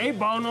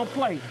 A-ball don't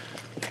play.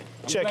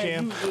 Check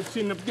him. You was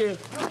sitting up there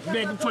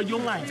begging for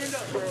your life.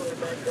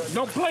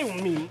 Don't play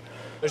with me.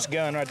 There's a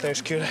gun right there,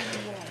 security.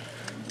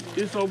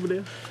 It's over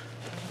there.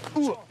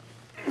 Ooh.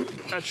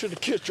 I should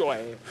have killed your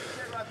ass.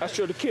 I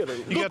should have killed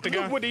him. You got the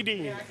gun? Look what he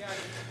did.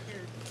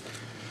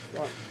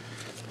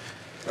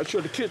 I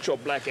should have killed your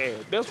black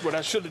ass. That's what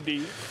I should have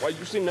did. While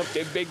you sitting up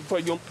there begging for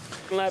your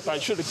life, I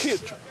should have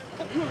killed you.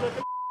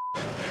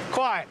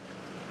 Quiet.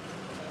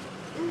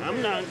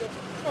 I'm not.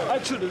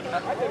 I should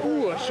have.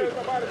 Ooh, I should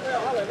have.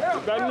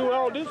 If I knew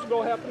all this was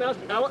going to happen,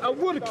 I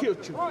would have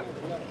killed you. I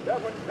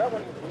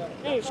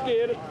ain't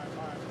scared.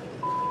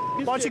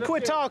 Why don't you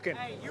quit talking?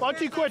 Why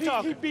don't you quit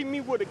talking? He beat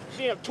me with a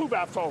damn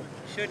 2x4.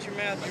 Shut your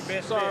mouth, your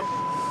best Sorry.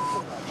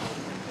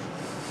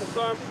 I'm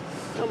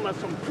talking about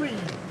some please.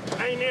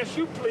 I ain't asked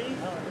you please.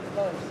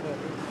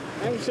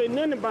 I ain't say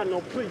nothing about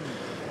no please.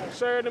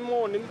 Saturday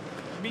morning,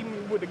 beat me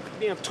with a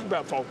damn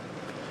 2x4.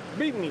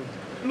 Beat me.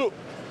 Look.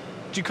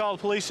 Did you call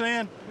the police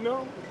in?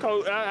 No,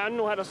 because I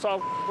know how to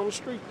solve on the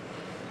street.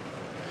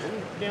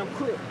 Damn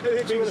quick. Who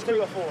hit you with a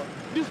 2x4?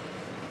 This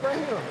right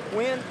here.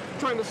 When?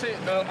 Trying to say,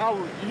 he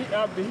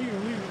was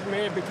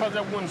mad because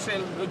I wouldn't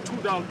sell the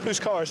 $2. Whose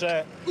car is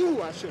that?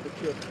 Ooh, I should have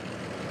killed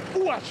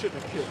him. Ooh, I should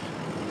have killed him.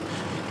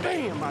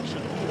 Damn, I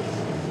should have killed him.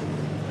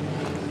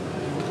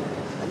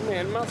 I'm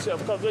mad at myself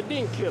because I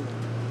didn't kill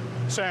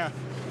him. Sam.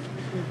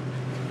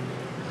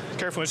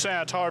 Careful with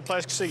Sam, it's hard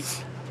plastic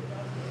seat.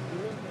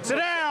 Sit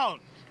down!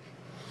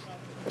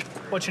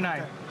 What's your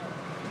name?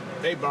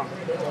 8-Ball.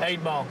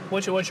 8-Ball.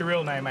 What's your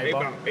real name,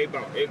 8-Ball?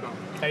 8-Ball.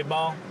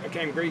 8-Ball? I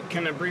can't breathe.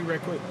 Can I breathe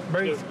right quick?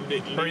 Breathe.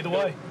 Breathe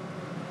away.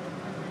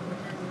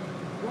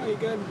 Why you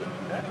got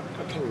that?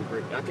 I can't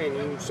breathe. I can't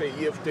even say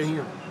yes to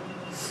him.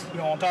 You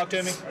don't want to talk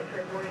to me?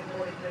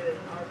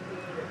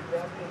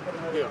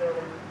 Yeah.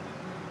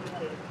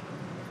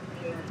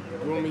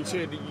 You want me to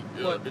say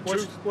the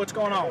truth? What's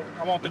going on?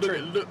 I want the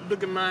truth.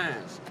 Look at my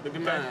eyes. Look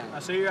at my eyes. I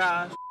see your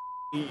eyes.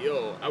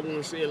 I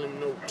wouldn't sell him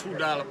no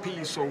 $2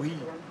 piece, so he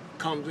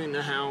comes in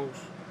the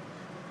house.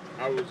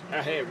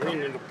 I had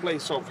rented a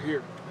place over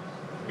here.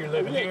 You're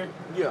living here?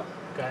 Yeah.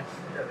 Okay.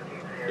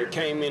 They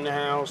came in the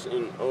house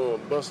and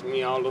busted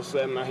me all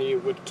upside my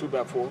head with a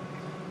 2x4. Okay.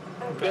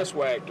 That's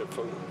why I acted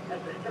for him.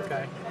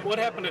 Okay. What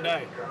happened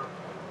today?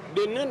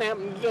 Did nothing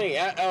happen today.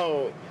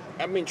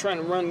 I've been trying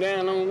to run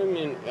down on him,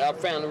 and I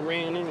found him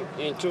ran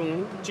into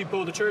him. Did you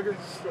pull the trigger?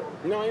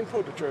 No, I didn't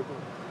pull the trigger.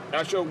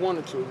 I sure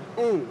wanted to.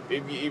 Ooh,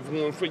 if it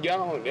weren't for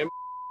y'all, that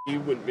he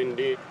would have been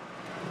dead.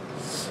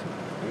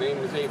 My name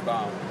is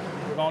 8-Ball.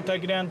 We're going to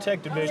take you down to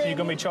detective division. You're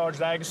going to be charged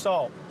with ag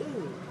assault.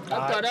 I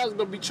thought I was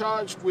going to be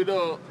charged with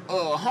a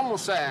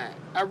homicide.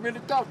 I really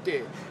thought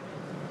that.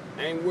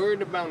 I ain't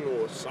worried about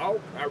no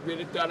assault. I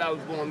really thought I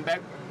was going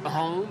back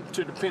home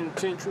to the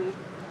penitentiary.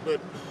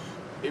 But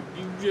if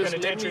you just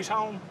Penitentiary's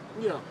home?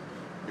 Yeah.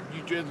 If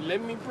you just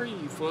let me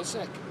breathe for a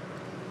second.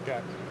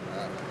 Okay.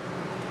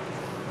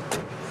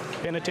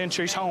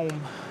 Penitentiary's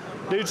home.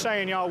 Dude's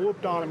saying y'all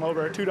whooped on him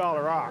over a $2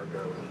 rock.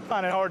 I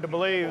find it hard to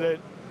believe that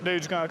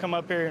dude's gonna come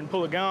up here and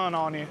pull a gun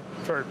on you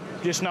for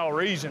just no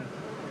reason.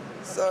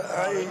 So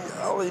I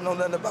don't even know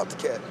nothing about the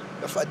cat.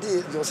 If I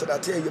did, I'll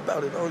tell you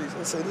about it.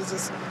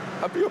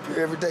 I be up here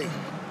every day.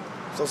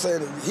 So I'm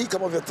saying he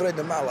come up here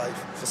threatening my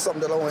life for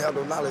something that I don't have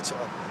no knowledge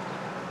of.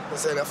 I'm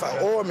saying if I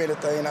owe him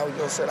anything, I was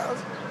gonna say I'll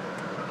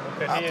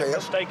pay him.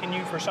 Mistaking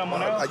you for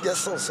someone else? I guess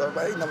so, sir.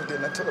 But I ain't never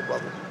did nothing to the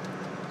brother.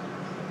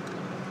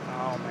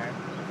 Oh man,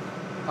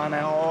 I find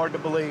that hard to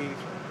believe.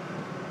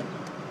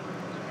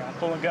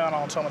 Pulling a gun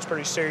on someone's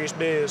pretty serious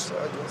biz. So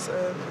I just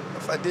said,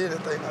 if I did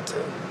anything, I'll tell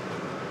you.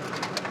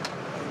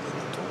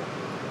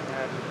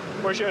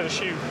 Where's your other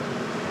shoe?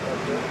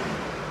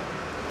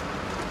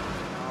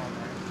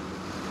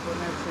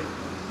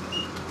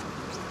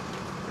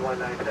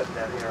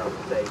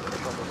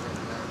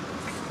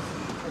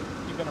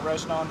 You been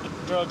arrested on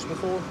drugs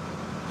before?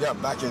 Yeah,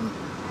 back in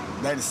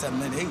 97,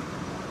 98.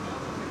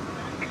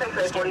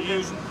 Still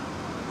using?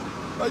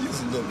 I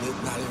use a little bit,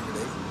 not every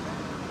day.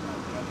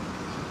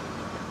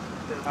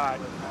 All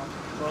right.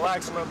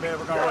 Relax a little bit.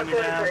 We're going to run you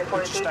down, get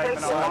your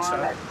statement, all that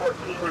stuff.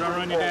 We're going to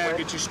run you down,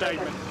 get your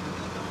statement.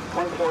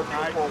 All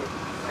right.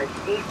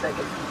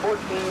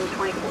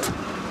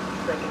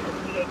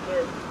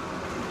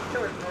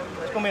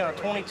 It's going to be on a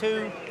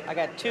 22. I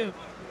got 2.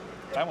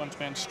 That one's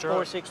been struck.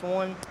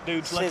 461.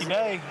 Dude's lucky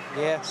day.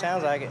 Yeah,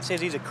 sounds like it.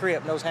 Says he's a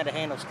Crip, knows how to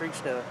handle street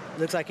stuff.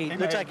 Looks like he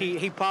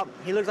popped.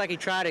 He looks like he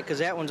tried it because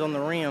that one's on the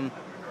rim.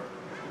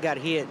 Got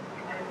hit.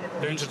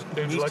 Dude's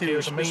lucky it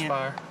was a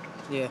misfire.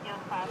 Yeah.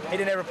 He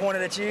didn't ever point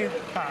it at you?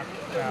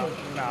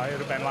 No, it would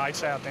have been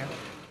lights out then.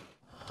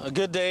 A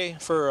good day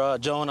for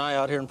Joe and I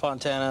out here in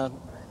Fontana.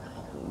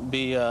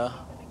 Be,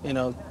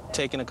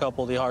 taking a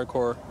couple of the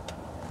hardcore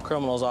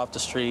criminals off the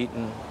street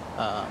and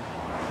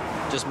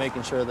just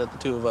making sure that the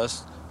two of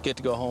us get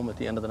to go home at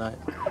the end of the night.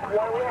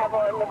 One we have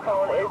on the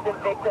phone is the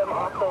victim,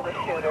 also the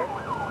shooter.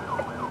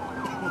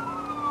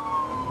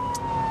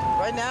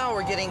 Right now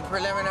we're getting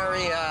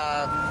preliminary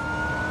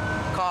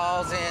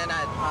calls in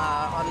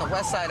on the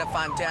west side of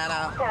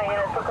Fontana. Yeah,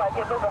 units look like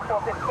it was a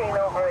 415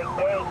 over a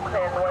gate,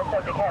 and one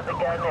subject had the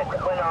gun that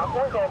went off.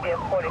 There's going to be a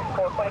 40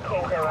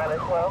 Kings around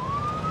as well.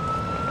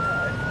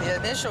 The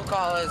initial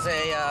call is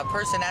a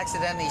person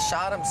accidentally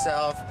shot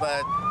himself,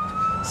 but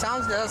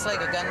sounds to us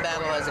like a gun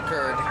battle has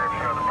occurred.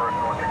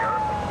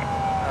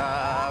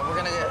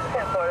 We're going to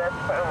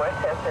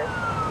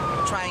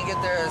try and get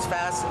there as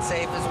fast and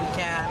safe as we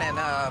can and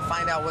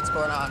find out what's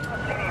going on. In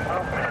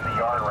the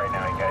yard right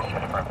now, you guys should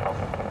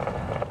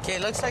have Okay,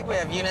 looks like we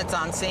have units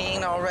on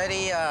scene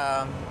already.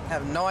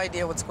 Have no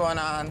idea what's going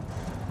on.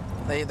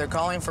 They're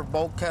calling for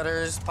bolt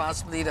cutters,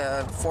 possibly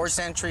to force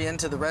entry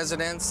into the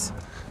residence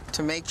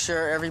to make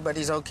sure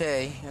everybody's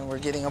okay, and we're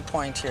getting a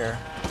point here.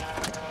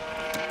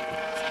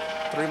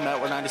 3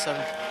 met, we're 97.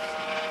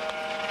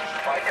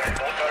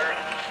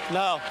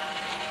 No,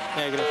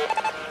 negative.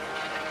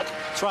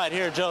 It's right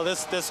here, Joe,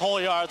 this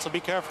whole yard, so be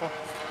careful.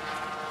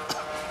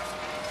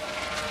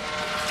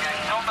 Yeah,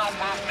 still no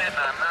movement.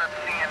 I'm not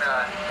seeing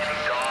any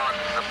dogs.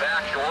 The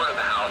back door of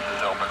the house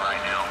is open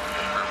right now.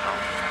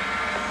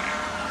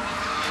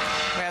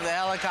 We have the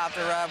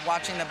helicopter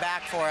watching the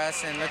back for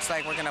us, and looks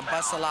like we're gonna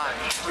bust a lock.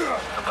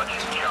 A bunch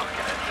of junk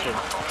in it.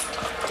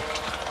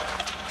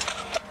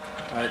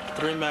 All right,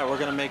 3 met, we're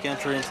gonna make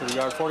entry into the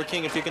yard. 40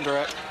 King, if you can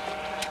direct.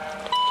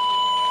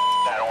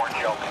 That orange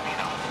El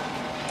Camino.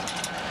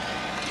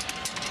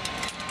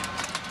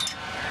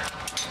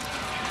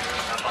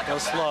 Go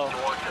slow.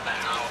 Door to the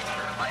house,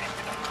 or it might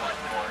be the front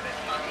door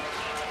that's on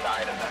the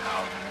side of the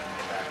house.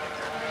 Get back in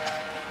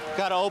there.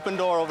 Got an open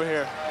door over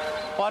here.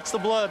 Watch the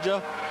blood,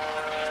 Joe.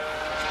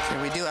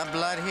 Okay, we do have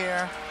blood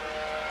here.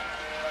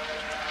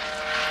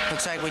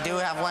 Looks like we do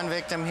have one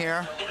victim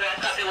here.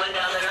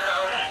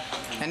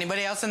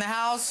 Anybody else in the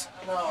house?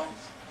 No.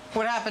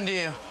 What happened to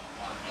you?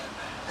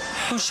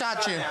 Who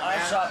shot you? I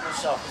shot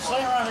myself. It's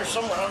laying around here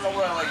somewhere. I don't know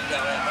where I laid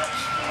down at.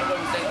 I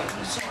wasn't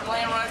thinking. It's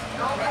laying right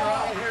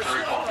around here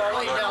somewhere. I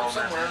laid down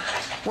somewhere.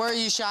 Where are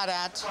you shot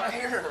at? Right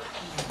here.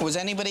 Was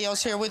anybody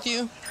else here with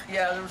you?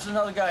 Yeah, there was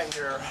another guy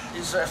here.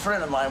 He's a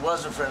friend of mine,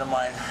 was a friend of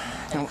mine.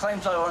 And he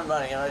claims I owe him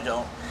money, and I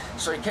don't.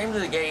 So he came to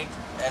the gate,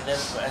 and then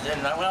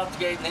I went out the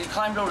gate, and then he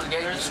climbed over the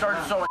gate and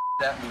started throwing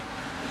at me.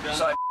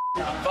 So I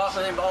fought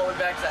with him all the way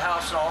back to the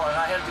house and all, and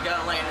I had the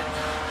gun laying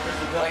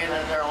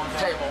in there on the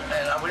table.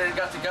 And I went and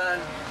got the gun,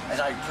 and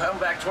I come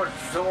back towards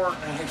the door,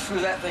 and he threw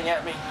that thing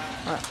at me.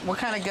 What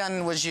kind of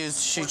gun was used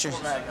to shoot you?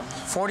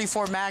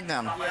 44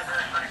 Magnum.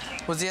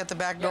 Was he at the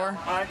back door?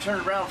 Yeah, I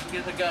turned around to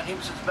get the gun. He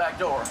was at the back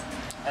door.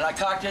 And I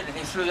cocked it, and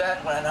he threw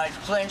that, and I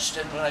flinched,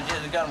 and when I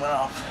did, the gun went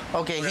off.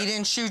 Okay, he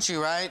didn't shoot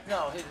you, right?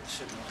 No, he didn't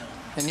shoot me.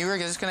 And you were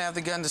just going to have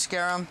the gun to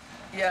scare him?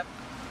 Yeah.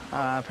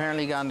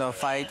 Apparently got into a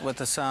fight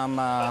with some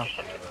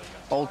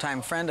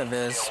old-time friend of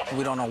his.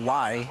 We don't know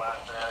why.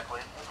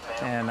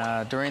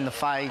 And during the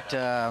fight,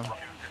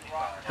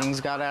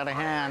 things got out of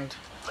hand.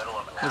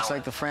 Looks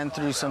like the friend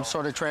threw some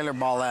sort of trailer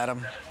ball at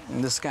him.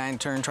 And this guy in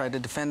turn tried to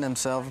defend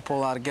himself,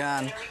 pull out a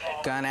gun.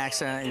 Gun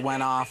accidentally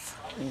went off,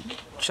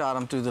 shot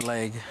him through the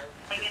leg.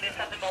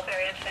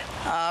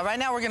 Right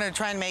now we're going to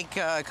try and make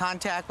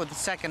contact with the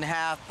second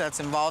half that's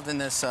involved in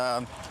this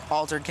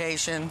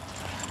altercation.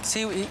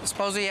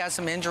 Supposedly he has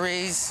some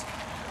injuries.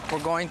 We're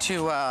going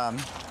to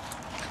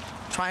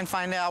try and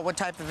find out what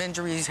type of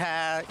injuries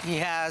he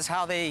has,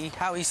 how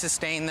he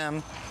sustained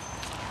them,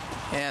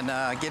 and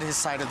get his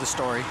side of the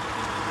story.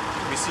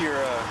 Let me see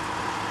your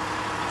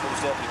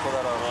deputy pull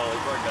that off. Oh,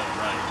 you've already got it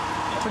right.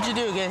 What'd you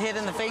do, get hit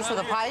in the face with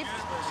a pipe?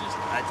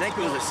 I think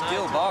it was a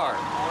steel bar.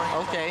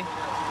 Okay.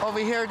 Over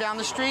here down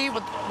the street,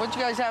 what you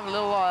guys have, a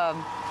little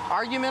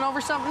argument over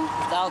something?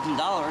 $1,000.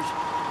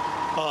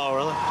 Oh,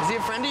 really? Is he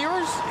a friend of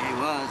yours? He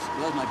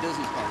was my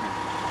business partner.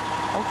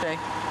 Okay.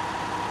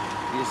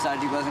 He decided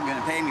he wasn't going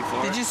to pay me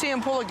for it. Did you see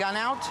him pull a gun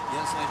out?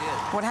 Yes, I did.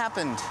 What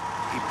happened?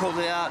 He pulled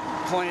it out,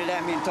 pointed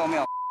at me, and told me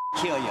I'll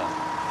kill you.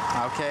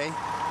 Okay.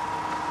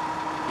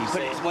 He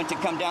went to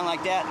come down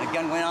like that, and the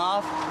gun went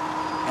off,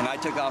 and I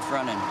took off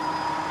running.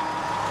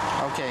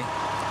 Okay.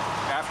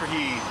 After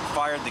he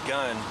fired the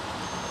gun,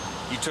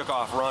 you took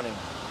off running.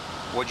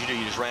 What'd you do?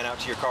 You just ran out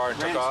to your car and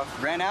took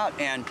off? Ran out,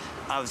 and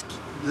I was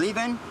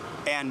leaving,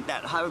 and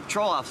that highway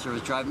patrol officer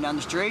was driving down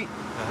the street,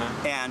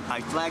 and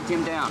I flagged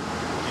him down.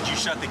 Did you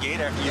shut the gate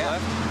after you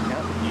left?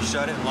 Yep. You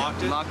shut it and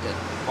locked it? Locked it.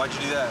 Why'd you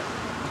do that?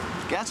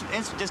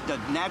 It's just a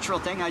natural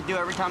thing I do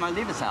every time I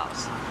leave his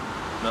house.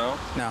 No?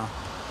 No.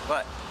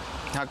 What?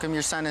 How come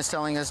your son is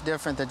telling us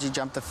different that you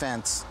jumped the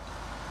fence?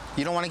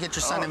 You don't want to get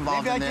your son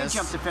involved in this. Maybe I did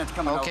jump the fence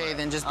coming over. Okay,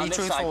 then just be on this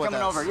truthful side, with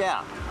coming us. over,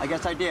 yeah. I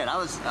guess I did.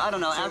 I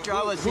don't know, So after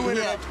I was who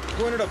hit.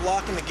 ended up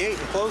locking the gate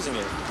and closing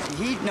it?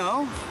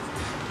 No,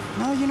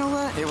 you know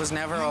what? It was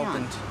never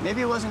opened.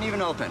 Maybe it wasn't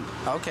even open.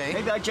 Okay.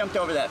 Maybe I jumped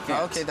over that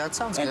fence. Okay, that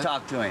sounds good. And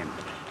talked to him.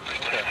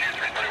 Okay.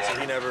 So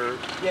he never...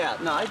 Yeah,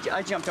 no,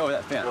 I jumped over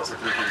that fence.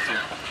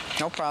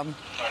 No problem.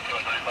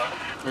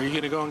 Are you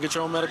going to go and get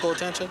your own medical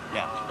attention?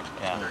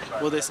 Yeah.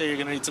 Will they say you're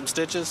going to need some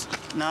stitches?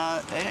 No,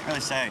 they didn't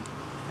really say.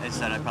 They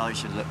said I probably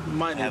should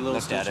have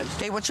looked at it.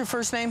 Hey, what's your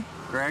first name?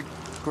 Greg.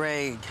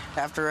 Greg.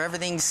 After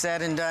everything's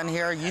said and done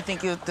here, you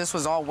think this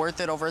was all worth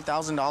it, over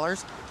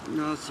 $1,000?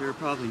 No, sir,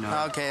 probably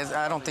not. Okay,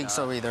 I don't think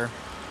so either.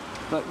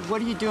 But what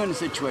do you do in a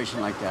situation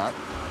like that?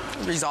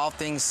 Resolve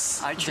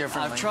things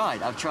differently.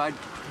 I've tried.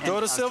 Go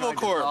to civil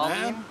court,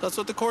 man. That's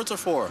what the courts are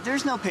for.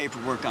 There's no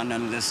paperwork on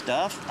none of this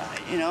stuff,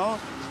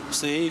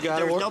 See, you got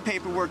to There's no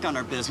paperwork on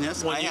our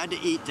business. I had to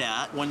eat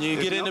that. When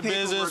you get into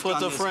business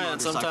with a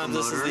friend, sometimes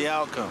this is the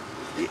outcome.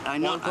 I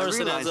know. One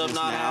person ends up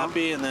not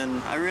happy, and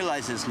then... I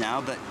realize this now,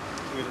 but...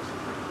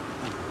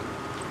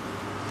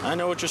 I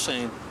know what you're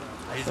saying.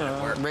 I use it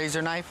at work.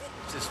 Razor knife?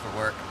 Just for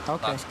work.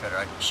 Okay. Box cutter.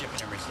 I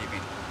shipping and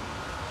receiving.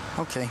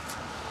 Okay.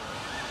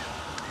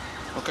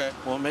 Okay,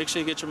 well, make sure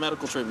you get your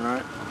medical treatment, all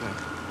right?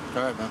 Okay.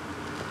 All right, man.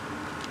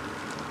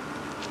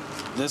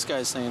 This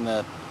guy's saying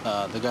that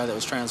the guy that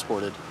was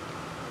transported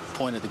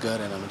pointed the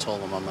gun at him and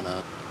told him, I'm going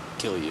to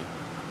kill you.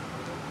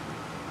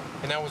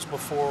 And that was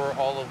before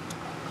all of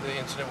the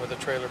incident with the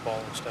trailer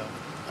ball and stuff?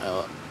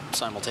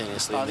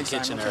 Simultaneously in the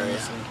kitchen area.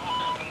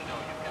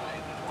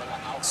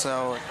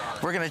 So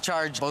we're going to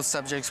charge both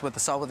subjects with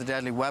assault with a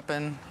deadly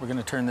weapon. We're going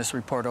to turn this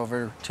report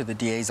over to the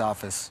DA's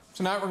office.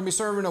 Tonight we're going to be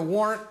serving a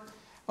warrant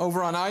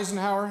over on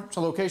Eisenhower. It's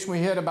a location we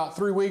hit about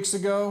 3 weeks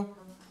ago.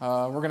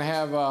 We're going to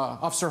have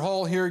Officer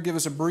Hull here give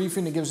us a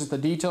briefing that gives us the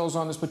details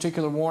on this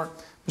particular warrant.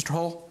 Mr.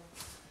 Hull?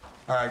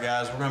 All right,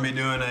 guys, we're going to be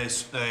doing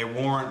a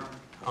warrant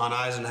on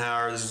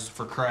Eisenhower. This is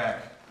for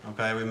crack.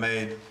 Okay, we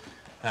made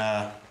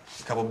a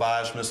couple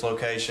buys from this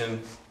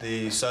location.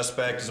 The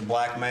suspect is a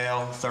black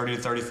male, 30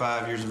 to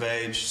 35 years of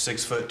age,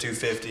 6 foot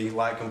 250,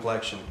 light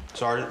complexion.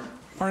 Sergeant?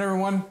 All right,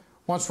 everyone.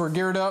 Once we're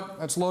geared up,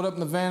 let's load up in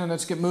the van and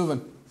let's get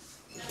moving.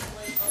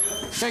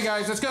 Okay,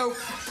 guys, let's go.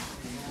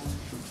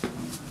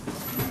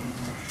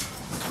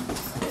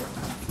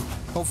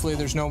 Hopefully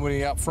there's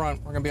nobody out front.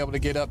 We're going to be able to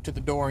get up to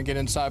the door and get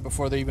inside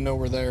before they even know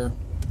we're there.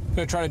 I'm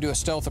going to try to do a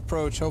stealth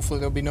approach. Hopefully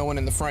there'll be no one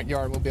in the front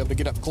yard. We'll be able to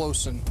get up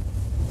close and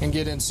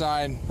get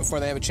inside before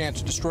they have a chance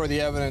to destroy the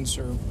evidence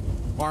or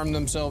arm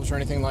themselves or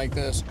anything like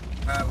this.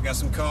 All right, we got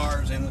some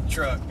cars in the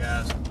truck,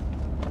 guys.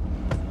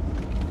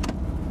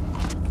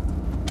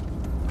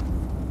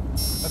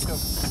 Let's go.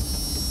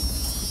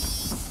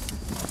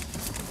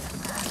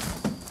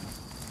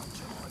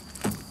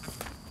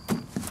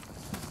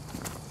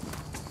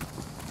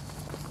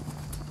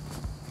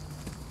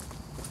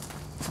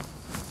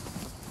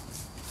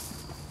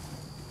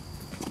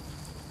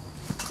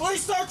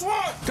 Police search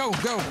warrant! Go,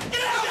 go.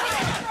 Get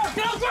out!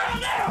 Get on the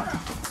ground now!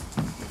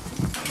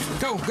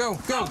 Go, go,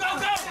 go. Go, go,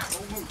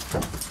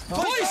 go!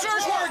 Police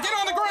search warrant! Get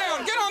on the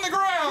ground! Get on the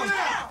ground!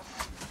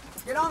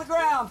 Get on the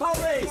ground,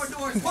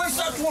 police! Police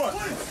search warrant!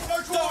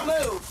 Don't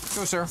move!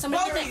 Go, sir.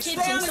 Somebody get that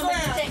kitchen. Somebody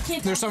get that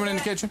kitchen. There's someone in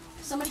the kitchen.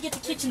 Somebody get the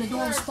kitchen. The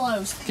door is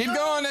closed. Keep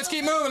going. Let's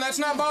keep moving. Let's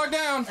not bog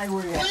down.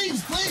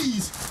 Please,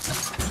 please.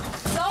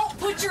 Don't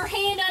put your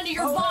hand under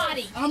your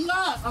body. I'm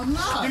not.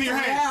 Give me your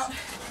hand.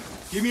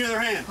 Give me your other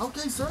hand.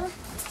 Okay, sir.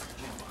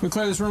 We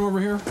clear this room over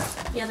here?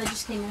 Yeah, they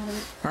just came out of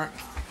it. All right.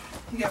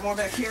 You got more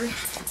back here?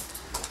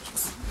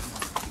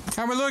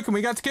 How we looking?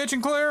 We got the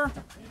kitchen clear?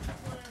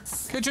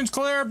 Kitchen's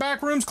clear.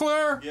 Back room's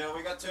clear? Yeah,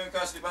 we got 2 in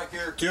custody back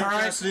here. 2 in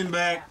custody in the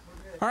back.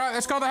 All right,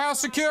 let's call the house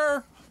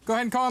secure. Go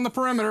ahead and call on the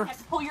perimeter. You have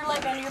to pull your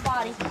leg under your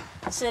body.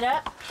 Sit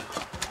up.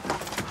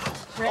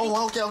 Ready?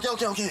 Oh,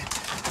 okay.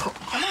 Come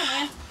on,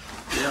 man.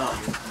 Yeah.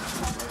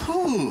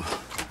 Ooh.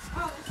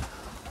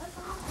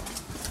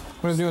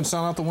 What are they doing?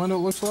 Sound out the window, it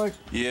looks like?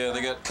 Yeah,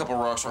 they got a couple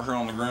rocks right here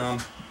on the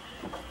ground.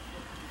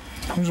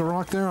 There's a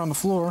rock there on the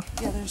floor.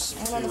 Yeah, there's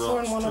one on the floor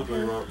and one up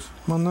here.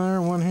 One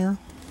there, one here.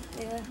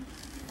 Yeah.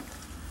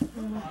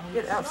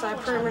 Get outside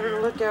perimeter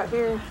to look out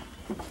here.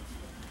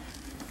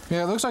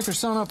 Yeah, it looks like they're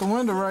selling out the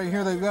window right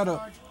here. They've got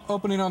a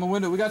opening on the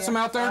window. We got some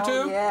out there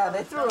too? Yeah,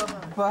 they threw a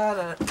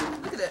butt.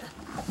 Look at that.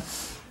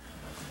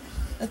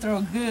 They throw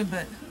it good,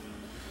 but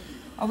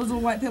all those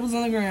little white pebbles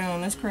on the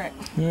ground, that's crack.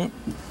 Yep.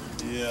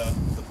 Yeah,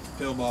 the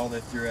pill bottle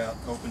they threw out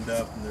opened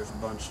up, and there's a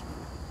bunch.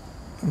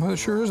 Well, there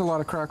sure is a lot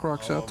of crack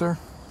rocks out there.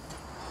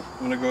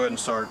 I'm gonna go ahead and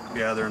start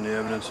gathering the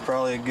evidence.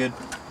 Probably a good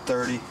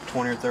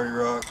 20 or 30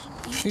 rocks.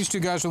 These 2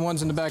 guys are the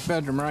ones in the back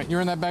bedroom, right?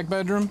 You're in that back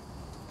bedroom?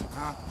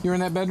 You're in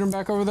that bedroom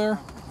back over there?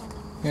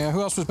 Yeah,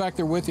 who else was back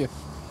there with you?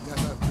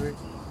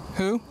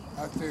 Who?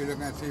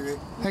 Looking at TV.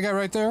 That guy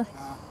right there?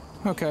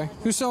 Okay.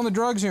 Who's selling the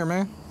drugs here,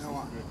 man? No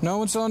one. No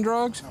one's selling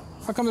drugs?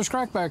 How come there's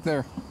crack back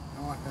there?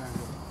 No one selling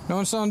dope. No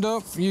one's selling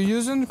dope? You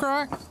using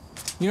crack?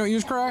 You don't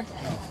use crack?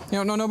 No. You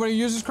don't know nobody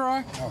uses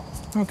crack? No.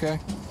 Okay.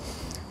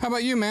 How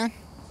about you, man?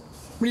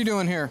 What are you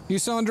doing here? You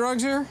selling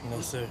drugs here? No,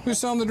 sir. Who's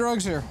selling the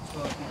drugs here?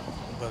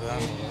 But I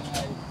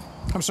know.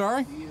 I'm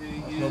sorry?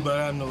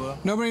 Nobody I know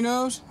of. Nobody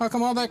knows? How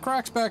come all that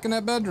crack's back in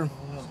that bedroom?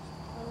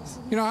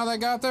 You know how that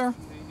got there?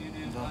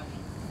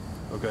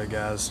 Okay,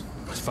 guys.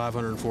 It's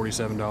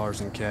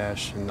 $547 in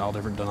cash in all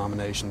different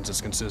denominations.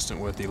 It's consistent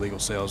with the illegal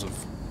sales of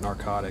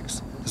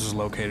narcotics. This was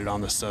located on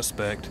the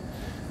suspect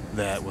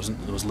that was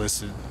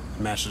listed,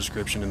 matched the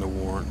description in the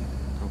warrant.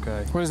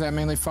 Okay. What is that,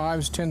 mainly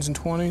 5s, 10s, and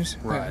 20s?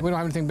 Right. We don't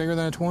have anything bigger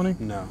than a 20?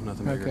 No,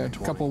 nothing bigger than 20.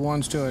 Okay, a couple of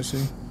 1s too, I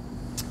see.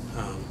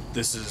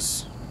 This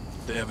is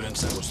the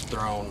evidence that was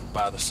thrown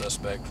by the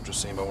suspect, which was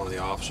seen by one of the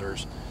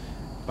officers,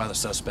 by the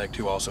suspect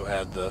who also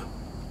had the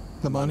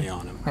money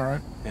on him. All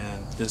right.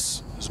 And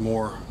this is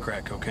more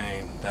crack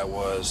cocaine that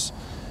was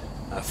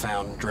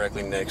found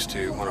directly next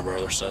to one of our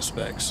other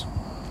suspects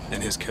in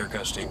his care,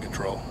 custody, and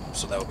control.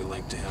 So that will be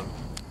linked to him.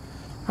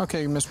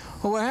 Okay, Miss.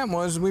 Well, what happened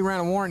was we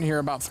ran a warrant here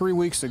about 3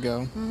 weeks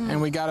ago,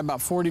 and we got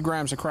about 40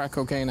 grams of crack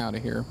cocaine out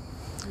of here.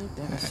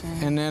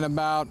 And then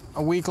about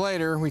a week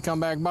later, we come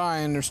back by,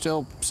 and they're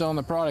still selling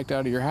the product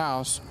out of your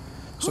house.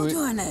 So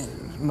doing that?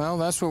 Well,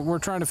 that's what we're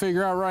trying to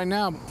figure out right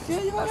now.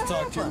 Let's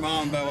talk to your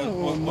mom about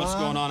what's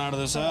going on out of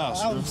this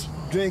house. I was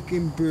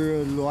drinking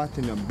beer,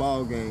 watching a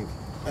ball game.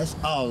 That's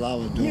all I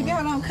was doing. You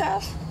got on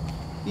cuffs?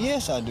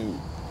 Yes, I do.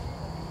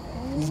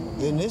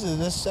 And this is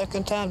the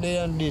second time they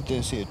done did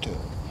this here to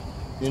her,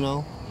 you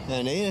know?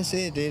 And they done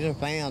said they done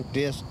found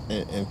this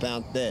and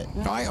found that.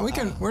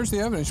 Where's the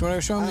evidence? You want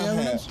to show them the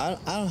evidence? I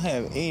don't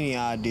have any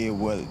idea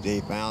whether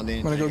they found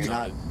anything or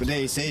not, but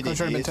they say they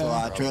did, so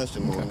I trust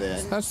them on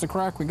that. That's the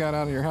crack we got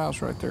out of your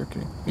house right there.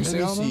 Can you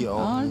see all that?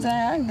 Only thing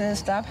I can do is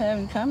stop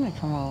having company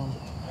come over.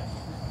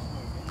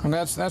 And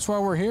that's why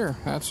we're here.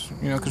 That's,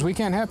 because we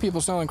can't have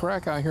people selling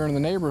crack out here in the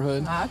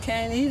neighborhood. I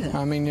can't either.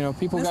 I mean,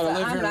 people got to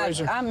live here and raise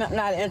their... I'm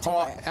not into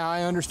that.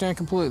 I understand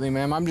completely,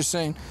 ma'am. I'm just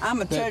saying... I'm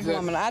a church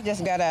woman. I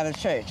just got out of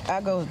church. I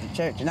go to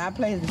church, and I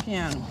play the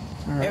piano.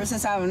 Right. Ever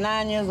since I was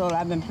 9 years old,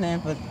 I've been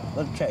playing for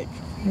the church.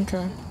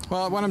 Okay.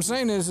 Well, what I'm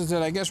saying is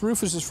that I guess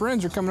Rufus's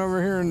friends are coming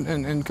over here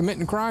and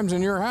committing crimes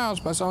in your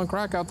house by selling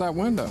crack out that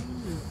window.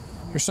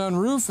 Your son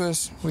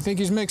Rufus, we think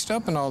he's mixed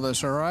up in all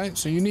this, all right?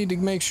 So you need to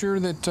make sure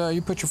that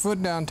you put your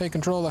foot down and take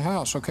control of the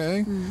house,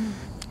 okay?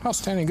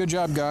 Outstanding. Good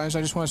job, guys.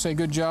 I just want to say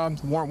good job.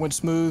 The warrant went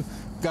smooth.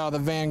 Got out of the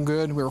van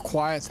good. We were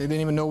quiet. They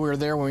didn't even know we were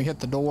there when we hit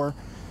the door.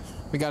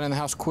 We got in the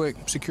house quick,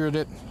 secured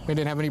it. We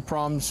didn't have any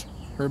problems.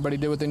 Everybody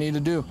did what they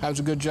needed to do. That was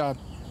a good job.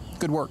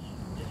 Good work.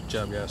 Good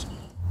job, guys.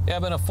 Yeah,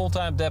 I've been a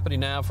full-time deputy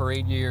now for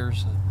 8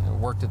 years. I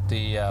worked at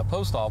the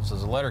post office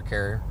as a letter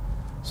carrier.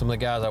 Some of the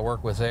guys I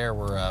worked with there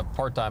were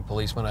part-time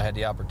policemen. I had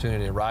the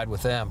opportunity to ride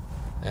with them,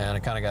 and I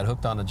kind of got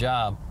hooked on the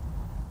job.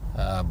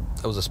 I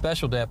was a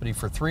special deputy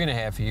for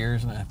 3.5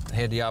 years, and I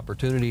had the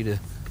opportunity to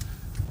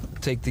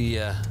take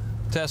the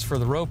test for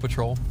the road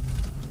patrol,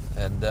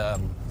 and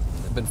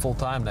I've been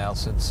full-time now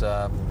since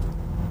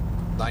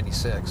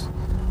 '96.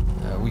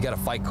 We got a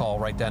fight call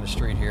right down the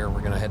street here.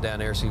 We're going to head down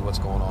there and see what's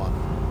going on.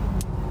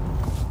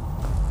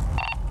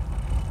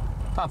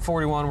 Top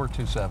 41, we're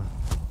 27.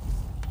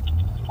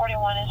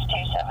 41 is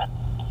 27.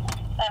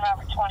 Then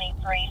Robert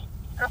 23,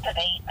 group of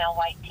 8 male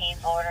white teens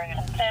ordering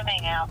and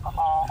consuming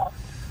alcohol.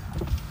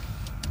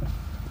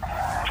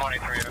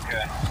 23,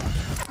 okay.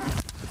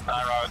 9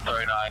 Robert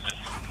 39, just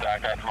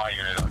back out to my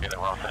unit. I'll get it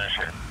when I'm finished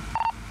here.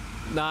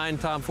 9,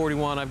 Tom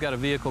 41. I've got a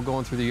vehicle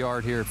going through the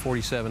yard here at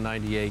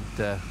 4798.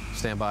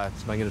 Stand by.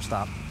 Somebody get a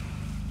stop.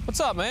 What's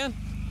up, man?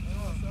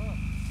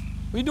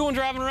 What are you doing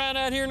driving around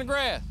out here in the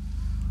grass?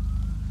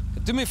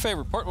 Do me a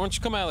favor, why don't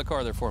you come out of the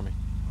car there for me?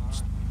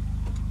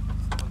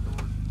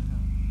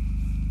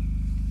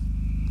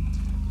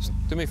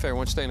 Do me a favor, why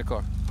don't you stay in the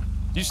car?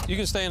 You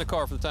can stay in the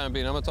car for the time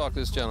being. I'm going to talk to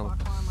this gentleman.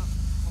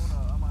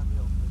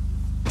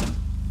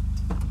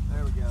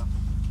 There we go. All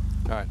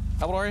right.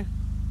 How old are you?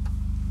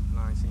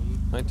 19.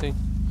 19?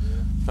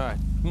 Yeah. All right.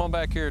 Come on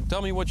back here.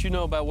 Tell me what you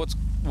know about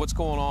what's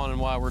going on and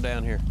why we're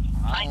down here.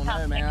 I don't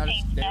know, man.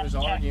 They was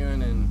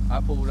arguing, and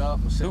I pulled up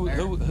and sitting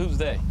there. Who's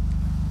they?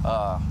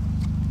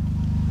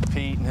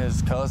 Pete and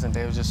his cousin.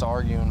 They was just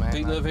arguing, man.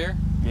 Pete live here?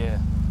 Yeah.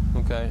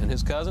 Okay. And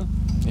his cousin?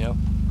 Yep.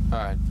 All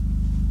right.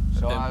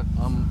 So I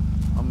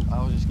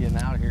was just getting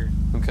out of here.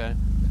 Okay.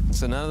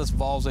 So none of this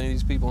involves any of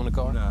these people in the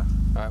car? No.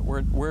 All right.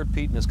 Where'd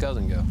Pete and his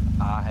cousin go?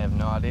 I have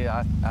no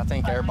idea. I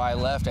think everybody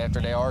left after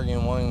they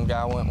arguing. One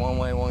guy went one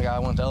way, one guy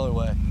went the other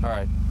way. All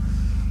right.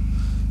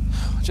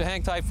 Why don't you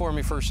hang tight for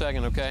me for a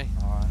second, okay?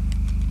 All right.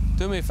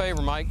 Do me a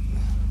favor, Mike.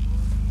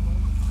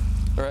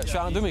 All right,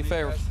 Sean, do me a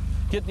favor.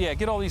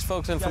 Get all these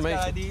folks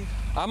information.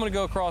 I'm going to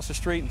go across the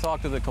street and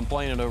talk to the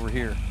complainant over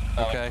here,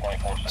 okay?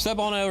 Step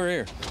on over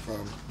here. No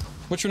problem.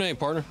 What's your name,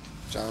 partner?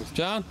 John.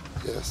 John?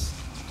 Yes.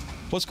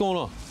 What's going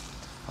on?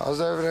 I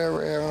was over there,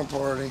 we're having a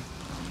party.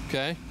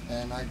 Okay.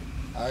 And I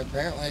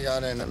apparently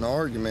got in an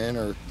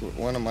argument with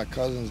one of my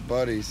cousin's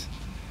buddies.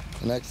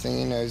 The next thing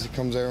he knows, he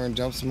comes over and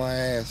jumps my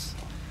ass.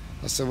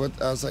 I said,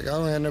 what? I was like, I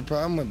don't have no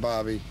problem with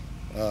Bobby.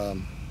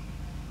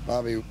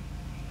 Bobby,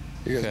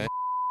 he goes, okay.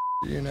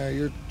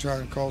 You're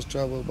trying to cause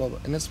trouble, blah, blah.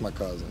 And it's my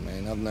cousin,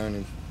 man. I've known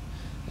him.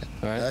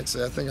 All right.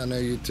 Actually, I think I know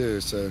you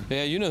too, so.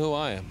 Yeah, you know who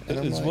I am.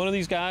 Is like, one of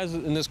these guys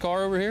in this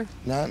car over here?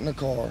 Not in the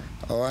car.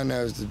 All I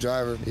know is the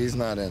driver, he's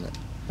not in it.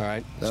 All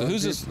right. So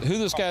who's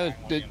this guy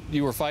that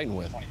you were fighting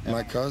with?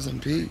 My cousin,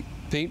 Pete.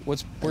 Pete?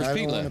 Where's Pete live? I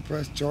don't want to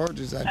press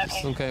charges.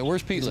 Okay,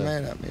 where's Pete live?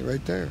 He's mad at me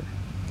right there.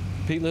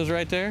 Pete lives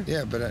right there?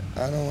 Yeah, but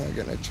I don't want to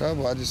get in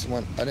trouble. I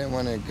didn't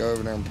want to go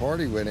over there and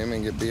party with him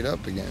and get beat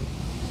up again.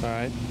 All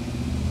right.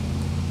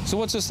 So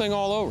what's this thing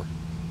all over?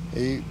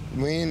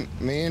 Me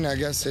and I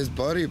guess his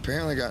buddy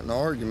apparently got in an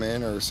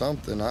argument or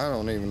something. I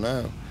don't even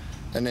know.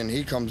 And then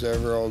he comes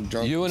over all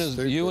drunk. You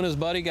and his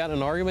buddy got in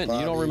an argument,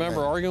 and you don't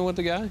remember arguing with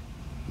the guy?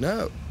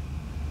 No.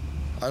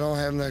 I don't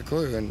have no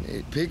clue.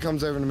 And Pete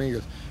comes over to me and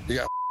goes, "You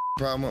got a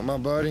problem with my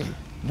buddy?"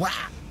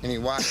 Whack! And he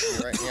whacked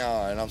me right in the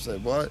eye. And I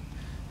said, "What?"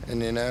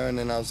 And and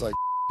then I was like,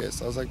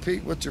 "Yes." I was like,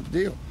 "Pete, what's your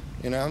deal?"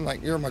 I'm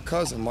like, "You're my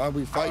cousin. Why are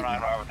we fighting?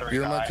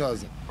 You're my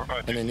cousin."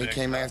 And then he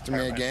came after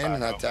me again,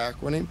 and I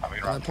tackled him,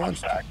 and I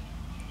punched him.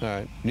 All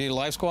right. You need a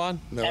life squad?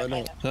 No, I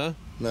don't. Huh?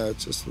 No,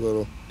 it's just a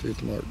little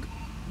tooth mark.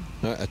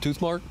 A tooth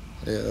mark?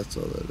 Yeah, that's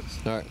all that is.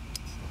 All right.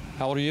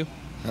 How old are you?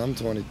 I'm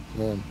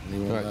 21.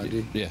 You want an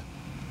ID? Yeah.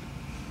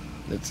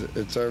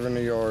 It's over in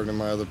the yard in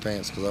my other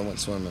pants because I went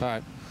swimming. All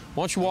right.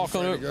 Why don't you walk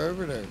on over? Go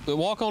over there.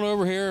 Walk on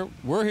over here.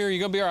 We're here. You're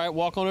gonna be all right.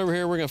 Walk on over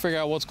here. We're gonna figure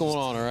out what's going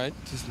on. All right.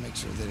 Just make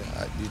sure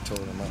that you told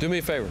him. Do me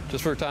a favor,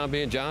 just for the time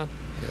being, John.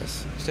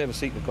 Yes. Just have a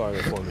seat in the car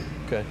there for me.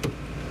 Okay.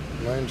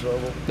 Am I in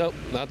trouble? Nope,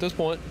 not at this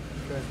point.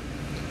 Okay.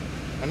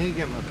 I need to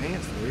get my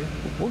pants for you.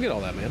 We'll get all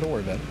that, man. Don't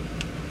worry about it.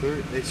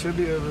 They should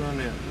be over on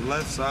the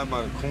left side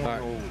by the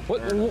cornhole.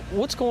 Right.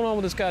 What's going on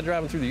with this guy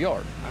driving through the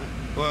yard?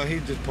 Well, he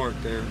just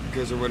parked there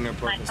because there wasn't no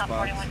parking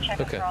spots.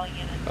 Okay. All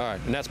right,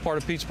 and that's part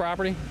of Pete's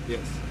property? Yes.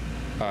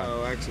 All right.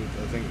 Oh, actually,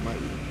 I think it might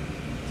be.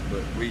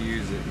 But we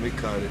use it. We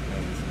cut it and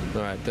everything.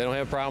 All right. They don't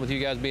have a problem with you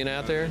guys being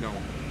out there? No. All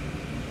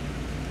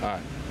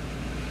right.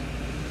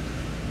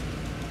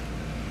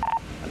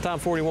 At time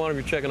 41, if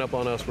you're checking up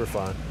on us, we're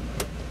fine.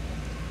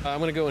 I'm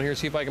going to go in here and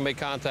see if I can make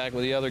contact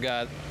with the other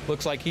guy.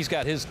 Looks like he's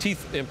got his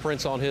teeth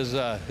imprints on his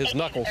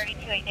knuckles. So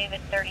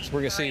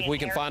we're going to see if we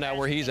can find out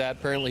where he's at.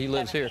 Apparently, he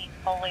lives here.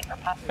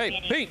 Hey,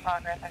 Pete!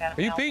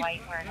 Are you Pete?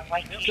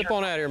 Step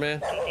on out here, man.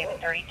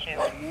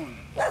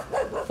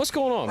 What's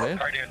going on, man?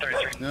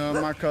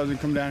 No, my cousin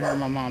come down here.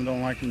 My mom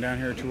don't like him down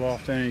here too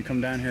often. He come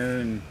down here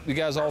and... You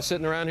guys all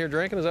sitting around here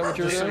drinking? Is that what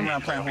you were doing? Sitting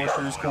around playing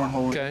horseshoes,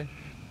 cornhole. Okay.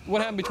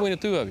 What happened between the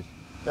two of you?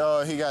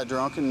 He got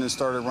drunk and then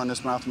started running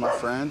his mouth to my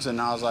friends,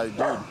 and I was like,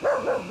 dude,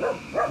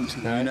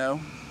 you know,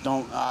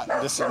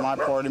 this is my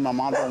party. My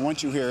mom don't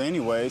want you here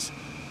anyways.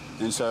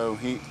 And so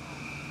he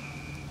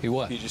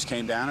what? He just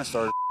came down and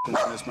started in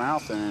his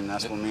mouth, and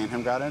that's when me and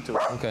him got into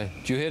it. Okay.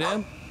 Did you hit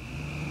him?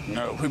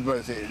 No, we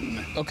both hit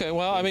him. Okay.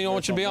 Well, I mean, I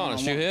want you to be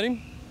honest. You hit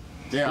him?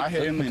 Yeah, I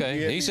hit him.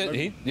 Okay. He said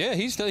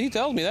he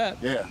tells me that.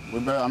 Yeah.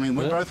 We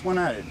both went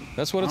at it.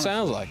 That's what it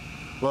sounds like.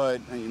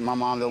 But my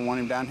mom don't want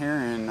him down here,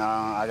 and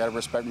I got to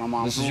respect my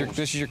mom's rules.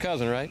 This is your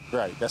cousin, right?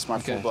 Right. That's my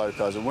full-blooded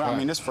cousin. Well, I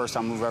mean, this is the first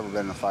time we've ever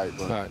been in a fight.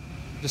 But. All right.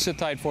 Just sit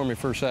tight for me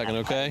for a second,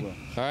 okay?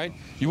 All right.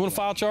 You want to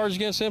file charges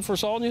against him for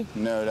assaulting you?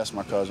 No, that's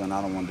my cousin. I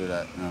don't want to do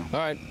that. No. All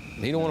right.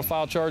 He don't want to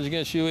file charges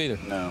against you either.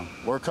 No.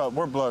 We're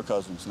blood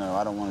cousins. No,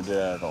 I don't want to do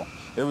that at all.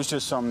 It was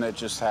just something that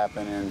just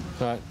happened. And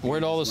all right.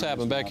 Where'd all this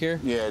happen? Back here?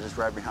 Yeah, just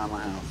right behind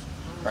my house.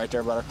 Right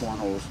there by the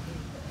cornholes.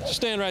 Just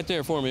stand right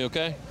there for me,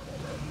 okay?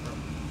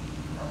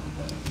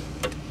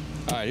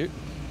 All right,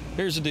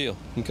 here's the deal,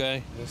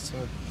 okay? Yes,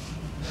 sir.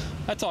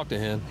 I talked to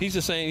him. He's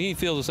the same. He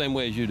feels the same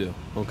way as you do,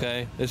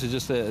 okay? This is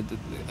just a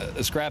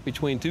scrap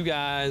between two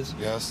guys.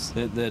 Yes.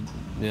 That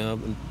you know,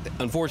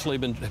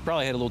 unfortunately,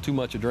 probably had a little too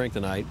much to drink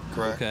tonight.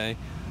 Correct. Okay.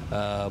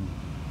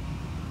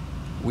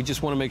 We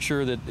just want to make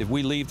sure that if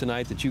we leave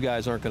tonight, that you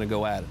guys aren't going to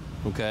go at it,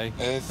 okay?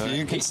 If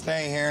you can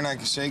stay here and I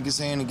can shake his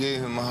hand and give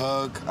him a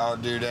hug, I'll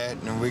do that,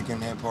 and then we can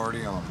have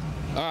party on.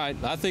 All right,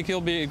 I think he'll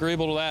be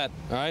agreeable to that.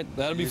 All right,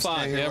 that'll be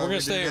fine. Yeah, we're gonna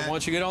stay here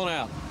once you get on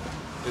out.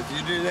 If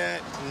you do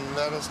that and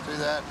let us do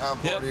that, I'll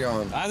party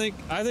on. I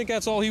think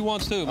that's all he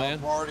wants to, man.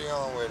 I'll party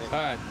on with him. All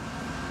right.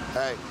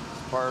 Hey,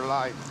 it's part of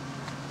life.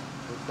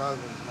 We're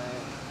cousins, man.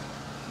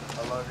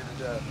 I love you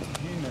to death.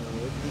 You know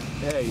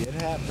it. Hey, it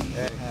happened.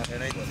 Hey, it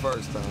ain't the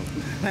first time.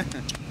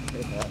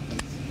 It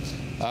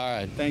happens. All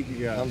right. Thank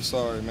you, guys. I'm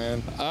sorry,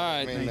 man. All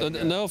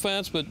right. No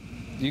offense, but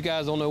you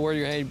guys don't know where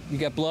your hand. You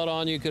got blood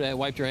on you. Could have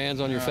wiped your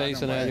hands on your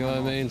face and that. You know what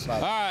I mean?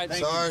 All right.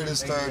 Sorry to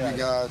disturb you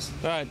guys.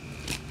 All right.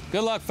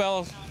 Good luck,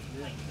 fellas.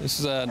 This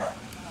is a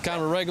kind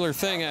of a regular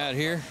thing out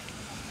here.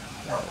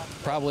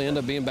 Probably end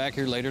up being back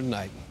here later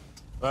tonight.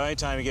 Well,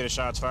 anytime you get a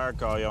shots fired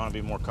call, you want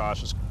to be more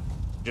cautious.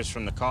 Just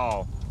from the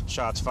call,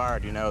 shots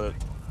fired, you know that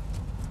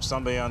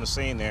somebody on the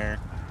scene there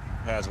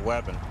has a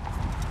weapon.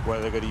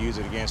 Whether they're going to use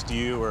it against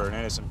you or an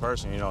innocent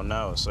person, you don't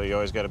know. So you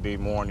always got to be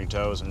more on your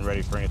toes and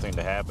ready for anything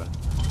to happen.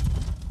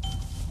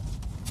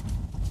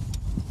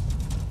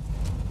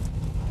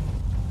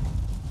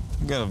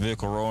 We got a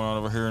vehicle rolling out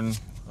over here and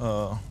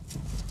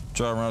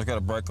driving around. It's got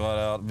a brake light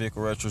out.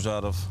 Vehicle registers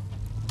out of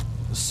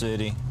the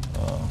city,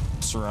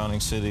 surrounding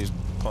cities.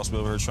 Possibly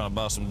over here trying to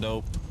buy some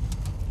dope.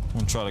 I'm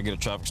gonna try to get a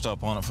traffic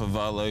stop on it for a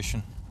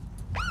violation.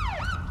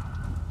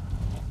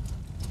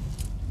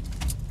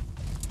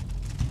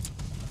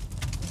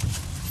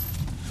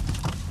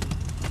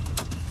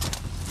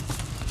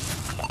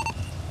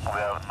 We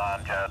have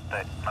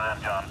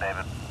 9 John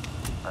David.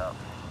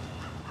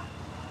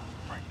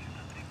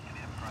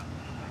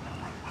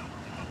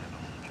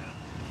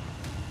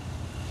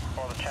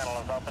 The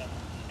channel is open.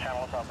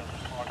 Channel is open.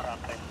 Just more crime,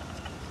 please.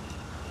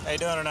 How you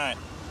doing tonight?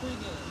 Pretty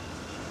good.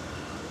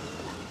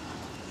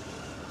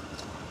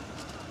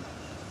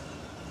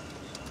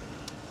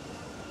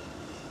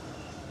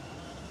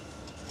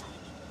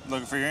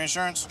 Looking for your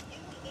insurance?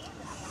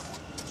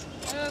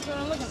 Yeah, that's what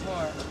I'm looking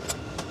for.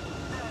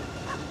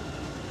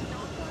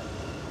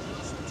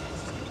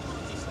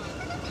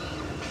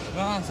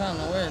 Wrong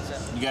something. Where is it?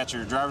 You got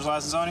your driver's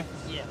license on you?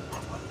 Yeah.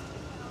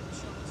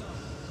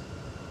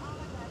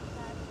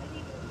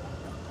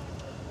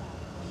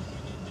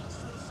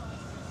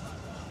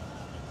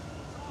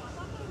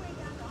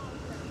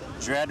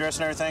 Is your address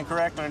and everything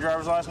correct on your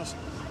driver's license?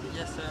 Yeah.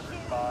 Yes, sir.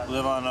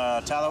 Live on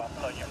Tallow?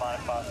 Yeah,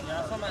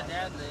 that's where my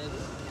dad lives.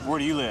 Where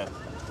do you live?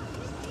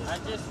 I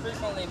just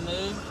frequently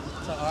moved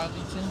to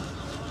Arlington.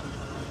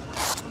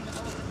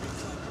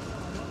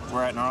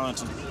 We're at in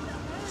Arlington.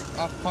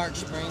 Off Park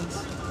Springs.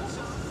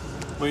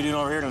 What are you doing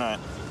over here tonight?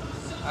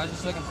 I was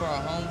just looking for a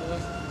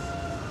homeboy.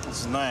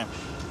 What's his name?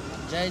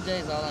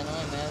 JJ's all I know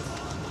him as.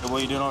 What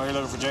are you doing over here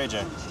looking for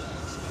JJ?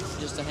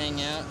 Just to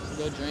hang out,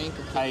 go drink.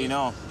 Or How you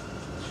know?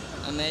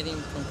 I met him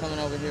from coming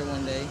over here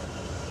one day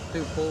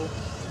through pool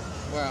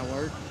where I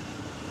work.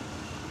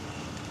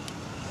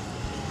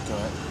 Go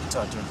ahead.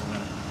 Talk to him for a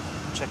minute.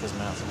 Check his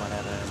mouth. He might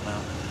have that in his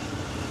mouth.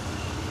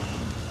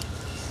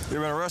 You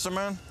been arrested,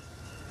 man?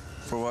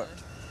 For what?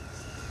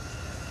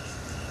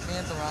 Being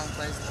at the wrong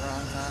place at the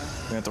wrong time.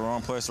 Being at the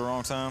wrong place at the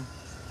wrong time?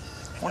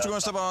 Why don't you go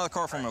and step out of the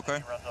car for me,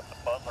 okay? Runs up to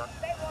Butler,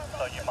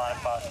 so you mind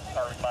if I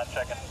mind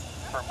checking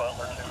for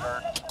Butler to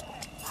her?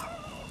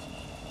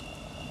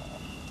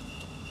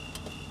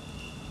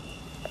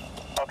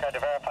 Okay, to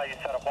verify, you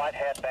said a white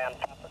headband,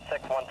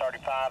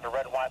 6135, a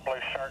red, white, blue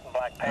shirt, and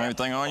black pants.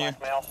 Anything on you?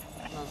 No,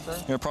 sir. You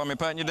have a problem me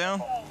patting you down?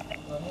 Go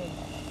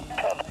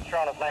ahead. Picture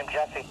on his name,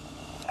 Jesse.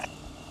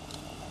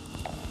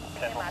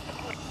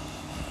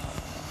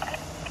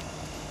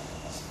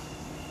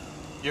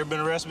 You ever been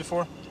arrested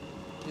before?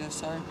 Yes,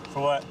 sir.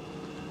 For what?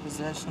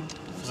 Possession.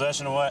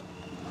 Possession of what?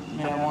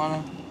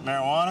 Marijuana.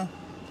 Marijuana?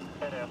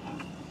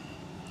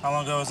 How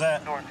long ago was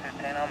that? When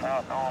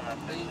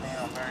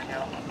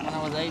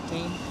I was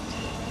 18.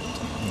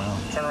 No.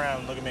 Turn around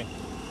and look at me.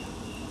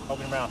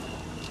 Open your mouth.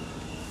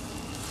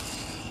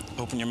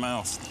 Open your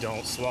mouth.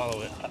 Don't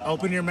swallow it.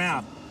 Open your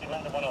mouth.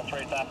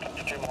 Already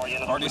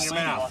Open your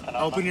mouth.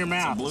 Open your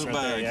mouth. It's a blue Right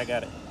there. bag. Yeah, I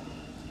got it.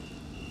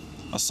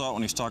 I saw it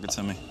when he was talking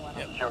to me.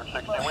 Yep. George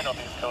 16, we don't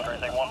need code or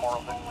anything. One more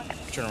of them.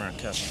 Turn around,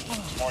 cuss.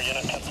 More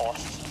unit 10-4.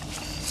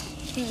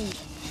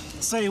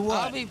 Say what?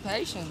 I'll be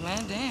patient,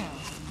 man. Damn.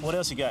 What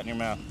else you got in your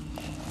mouth?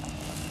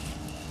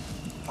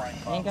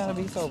 Ain't gotta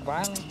be so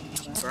violent.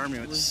 Burn me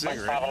with a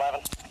cigarette.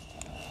 511.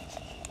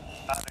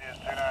 ID is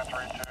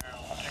 2932.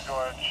 Would you go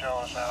ahead and show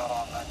us out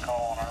on that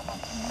call on Irma?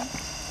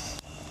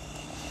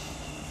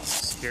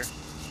 Here.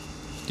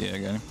 Yeah, I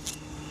got him.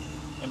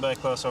 Anybody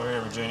close over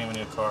here, Virginia? We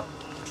need a car.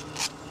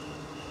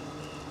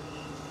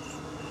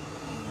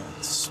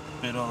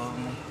 Spit all over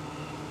me.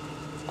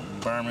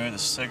 Burn me with a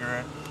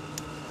cigarette.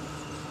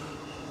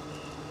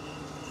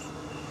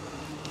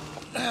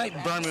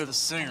 Burn me with a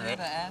cigarette.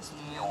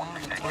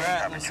 Where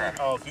at?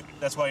 Oh,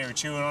 that's why you were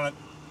chewing on it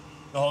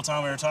the whole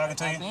time we were talking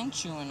to you? I've been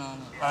chewing on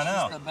it. I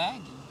know. It's just a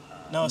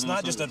baggie. No, it's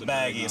not just a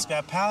baggie. It's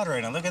got powder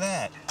in it. Look at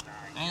that.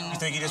 You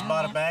think you just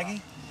bought a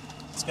baggie?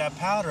 It's got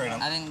powder in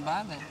it. I didn't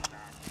buy that.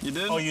 You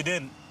didn't? Oh, you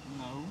didn't?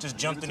 No. Just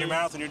jumped in your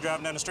mouth when you're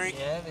driving down the street?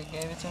 Yeah, they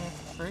gave it to me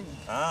for free.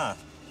 Ah.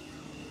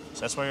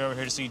 So that's why you're over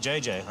here to see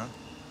JJ, huh?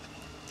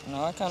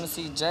 No, I come to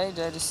see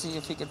JJ to see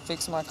if he could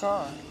fix my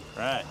car.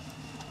 Right.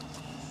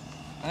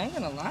 I ain't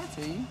gonna lie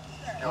to you.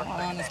 I'm an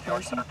honest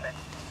person.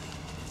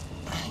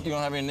 You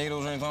don't have any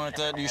needles or anything like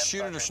that? Do you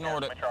shoot it or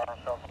snort it?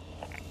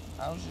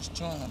 I was just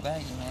chewing the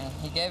baggie, man.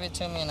 He gave it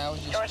to me and I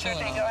was just chewing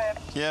on it.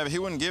 Yeah, but he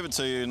wouldn't give it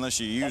to you unless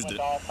you used it.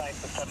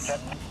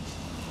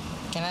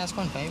 Can I ask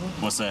one favor?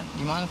 What's that? Do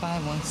you mind if I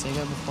have one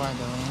cigarette before I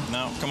go in?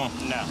 No, come on.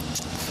 No.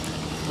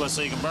 What,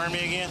 so you can burn me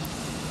again?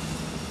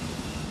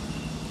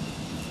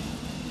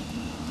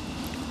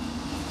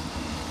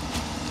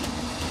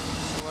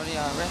 So what are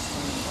y'all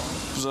arresting me for?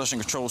 Possession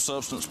of controlled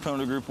substance,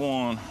 penalty group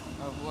 1. Of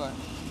what?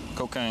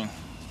 Cocaine.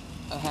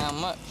 How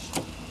much?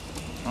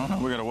 I don't know,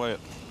 we gotta weigh it.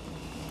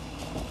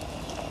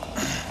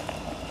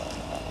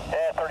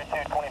 Yeah,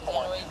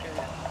 3224.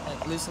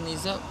 Like, loosen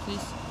these up, please.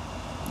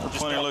 They're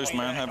plenty loose,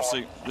 man. Have a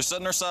seat. Just sit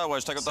in there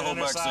sideways. Take up the whole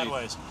back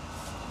sideways. seat.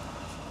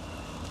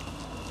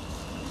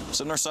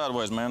 Sit in there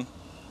sideways, man.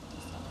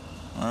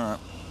 All right.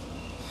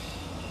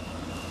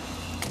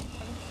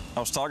 I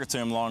was talking to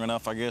him long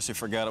enough, I guess he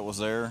forgot it was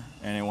there.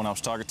 And when I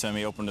was talking to him,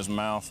 he opened his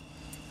mouth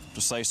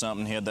to say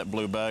something. He had that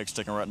blue bag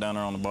sticking right down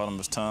there on the bottom of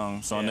his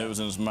tongue. So I knew it was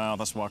in his mouth.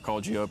 That's why I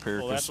called you up here.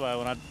 Well, that's why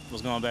when I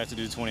was going back to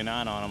do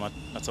 29 on him,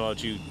 I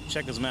told you,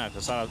 check his mouth.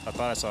 I thought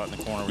I saw it in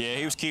the corner. Yeah,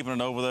 he was keeping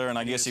it over there, and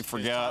I guess he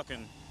forgot. He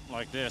was talking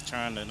like this,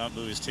 trying to not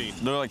move his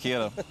teeth. Looked like he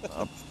had a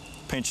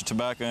pinch of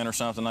tobacco in or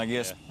something. I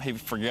guess he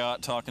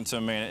forgot talking to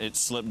me, and it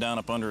slipped down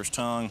up under his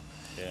tongue.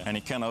 Yeah. And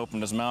he kind of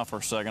opened his mouth for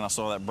a second. I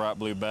saw that bright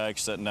blue bag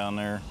sitting down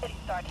there.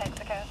 I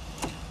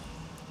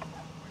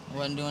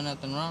wasn't doing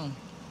nothing wrong.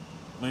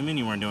 What do you mean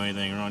you weren't doing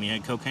anything wrong? You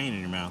had cocaine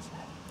in your mouth.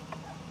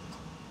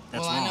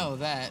 That's well, wrong. I know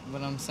that,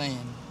 but I'm saying,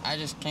 I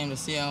just came to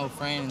see an old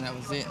friend and that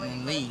was it, and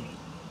then leave.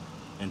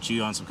 And chew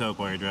on some coke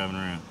while you're driving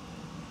around?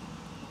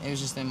 It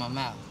was just in my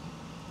mouth.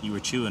 You were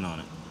chewing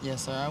on it?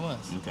 Yes, sir, I was.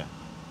 Okay.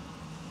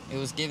 It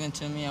was given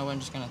to me. I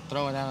wasn't just going to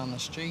throw it out on the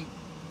street.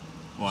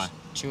 Why?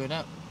 Just chew it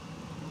up.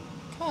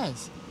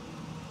 Because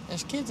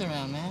there's kids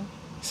around, man.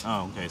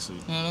 Oh, okay, so... You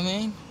know what I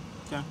mean?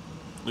 Okay.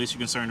 At least you're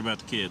concerned about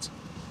the kids.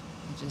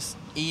 Just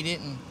eat it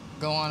and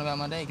go on about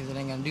my day because it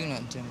ain't going to do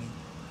nothing to me.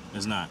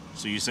 It's not.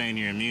 So you're saying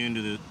you're immune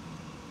to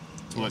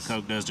what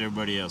coke does to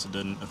everybody else? It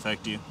doesn't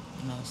affect you?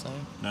 No, sir.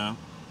 No?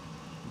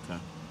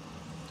 Okay.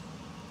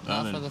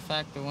 Not for the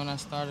fact that when I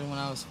started when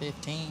I was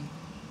 15.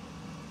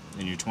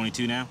 And you're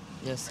 22 now?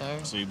 Yes, sir.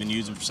 So you've been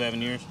using for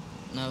 7 years?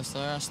 No,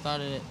 sir. I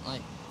started at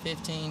like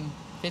 15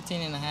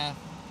 and a half,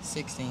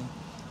 16.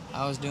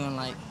 I was doing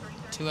like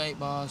 2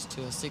 8-balls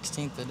to a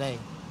 16th a day.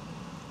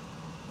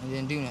 It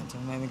didn't do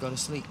nothing. It made me go to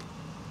sleep.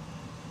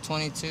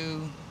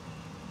 22,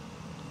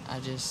 I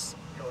just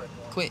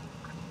quit.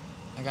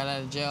 I got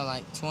out of jail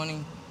like 20,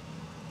 and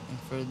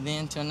for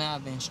then till now,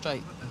 I've been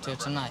straight until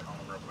tonight.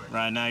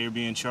 Right now, you're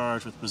being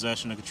charged with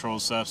possession of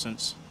controlled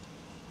substance,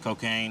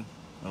 cocaine.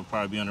 It'll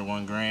probably be under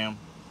 1 gram.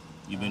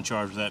 You've been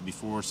charged with that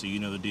before, so you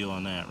know the deal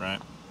on that,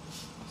 right?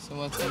 So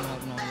what's going to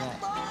happen on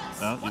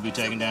that? Well, you'll be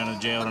taken down to the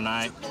jail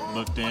tonight,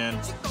 looked in.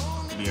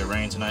 You'll be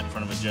arraigned tonight in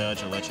front of a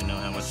judge. I'll let you know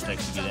how much it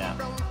takes to get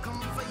out.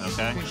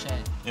 Okay? Appreciate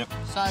it. Yep.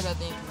 Sorry about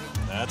the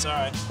inconvenience. That's all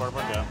right. Part of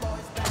our job.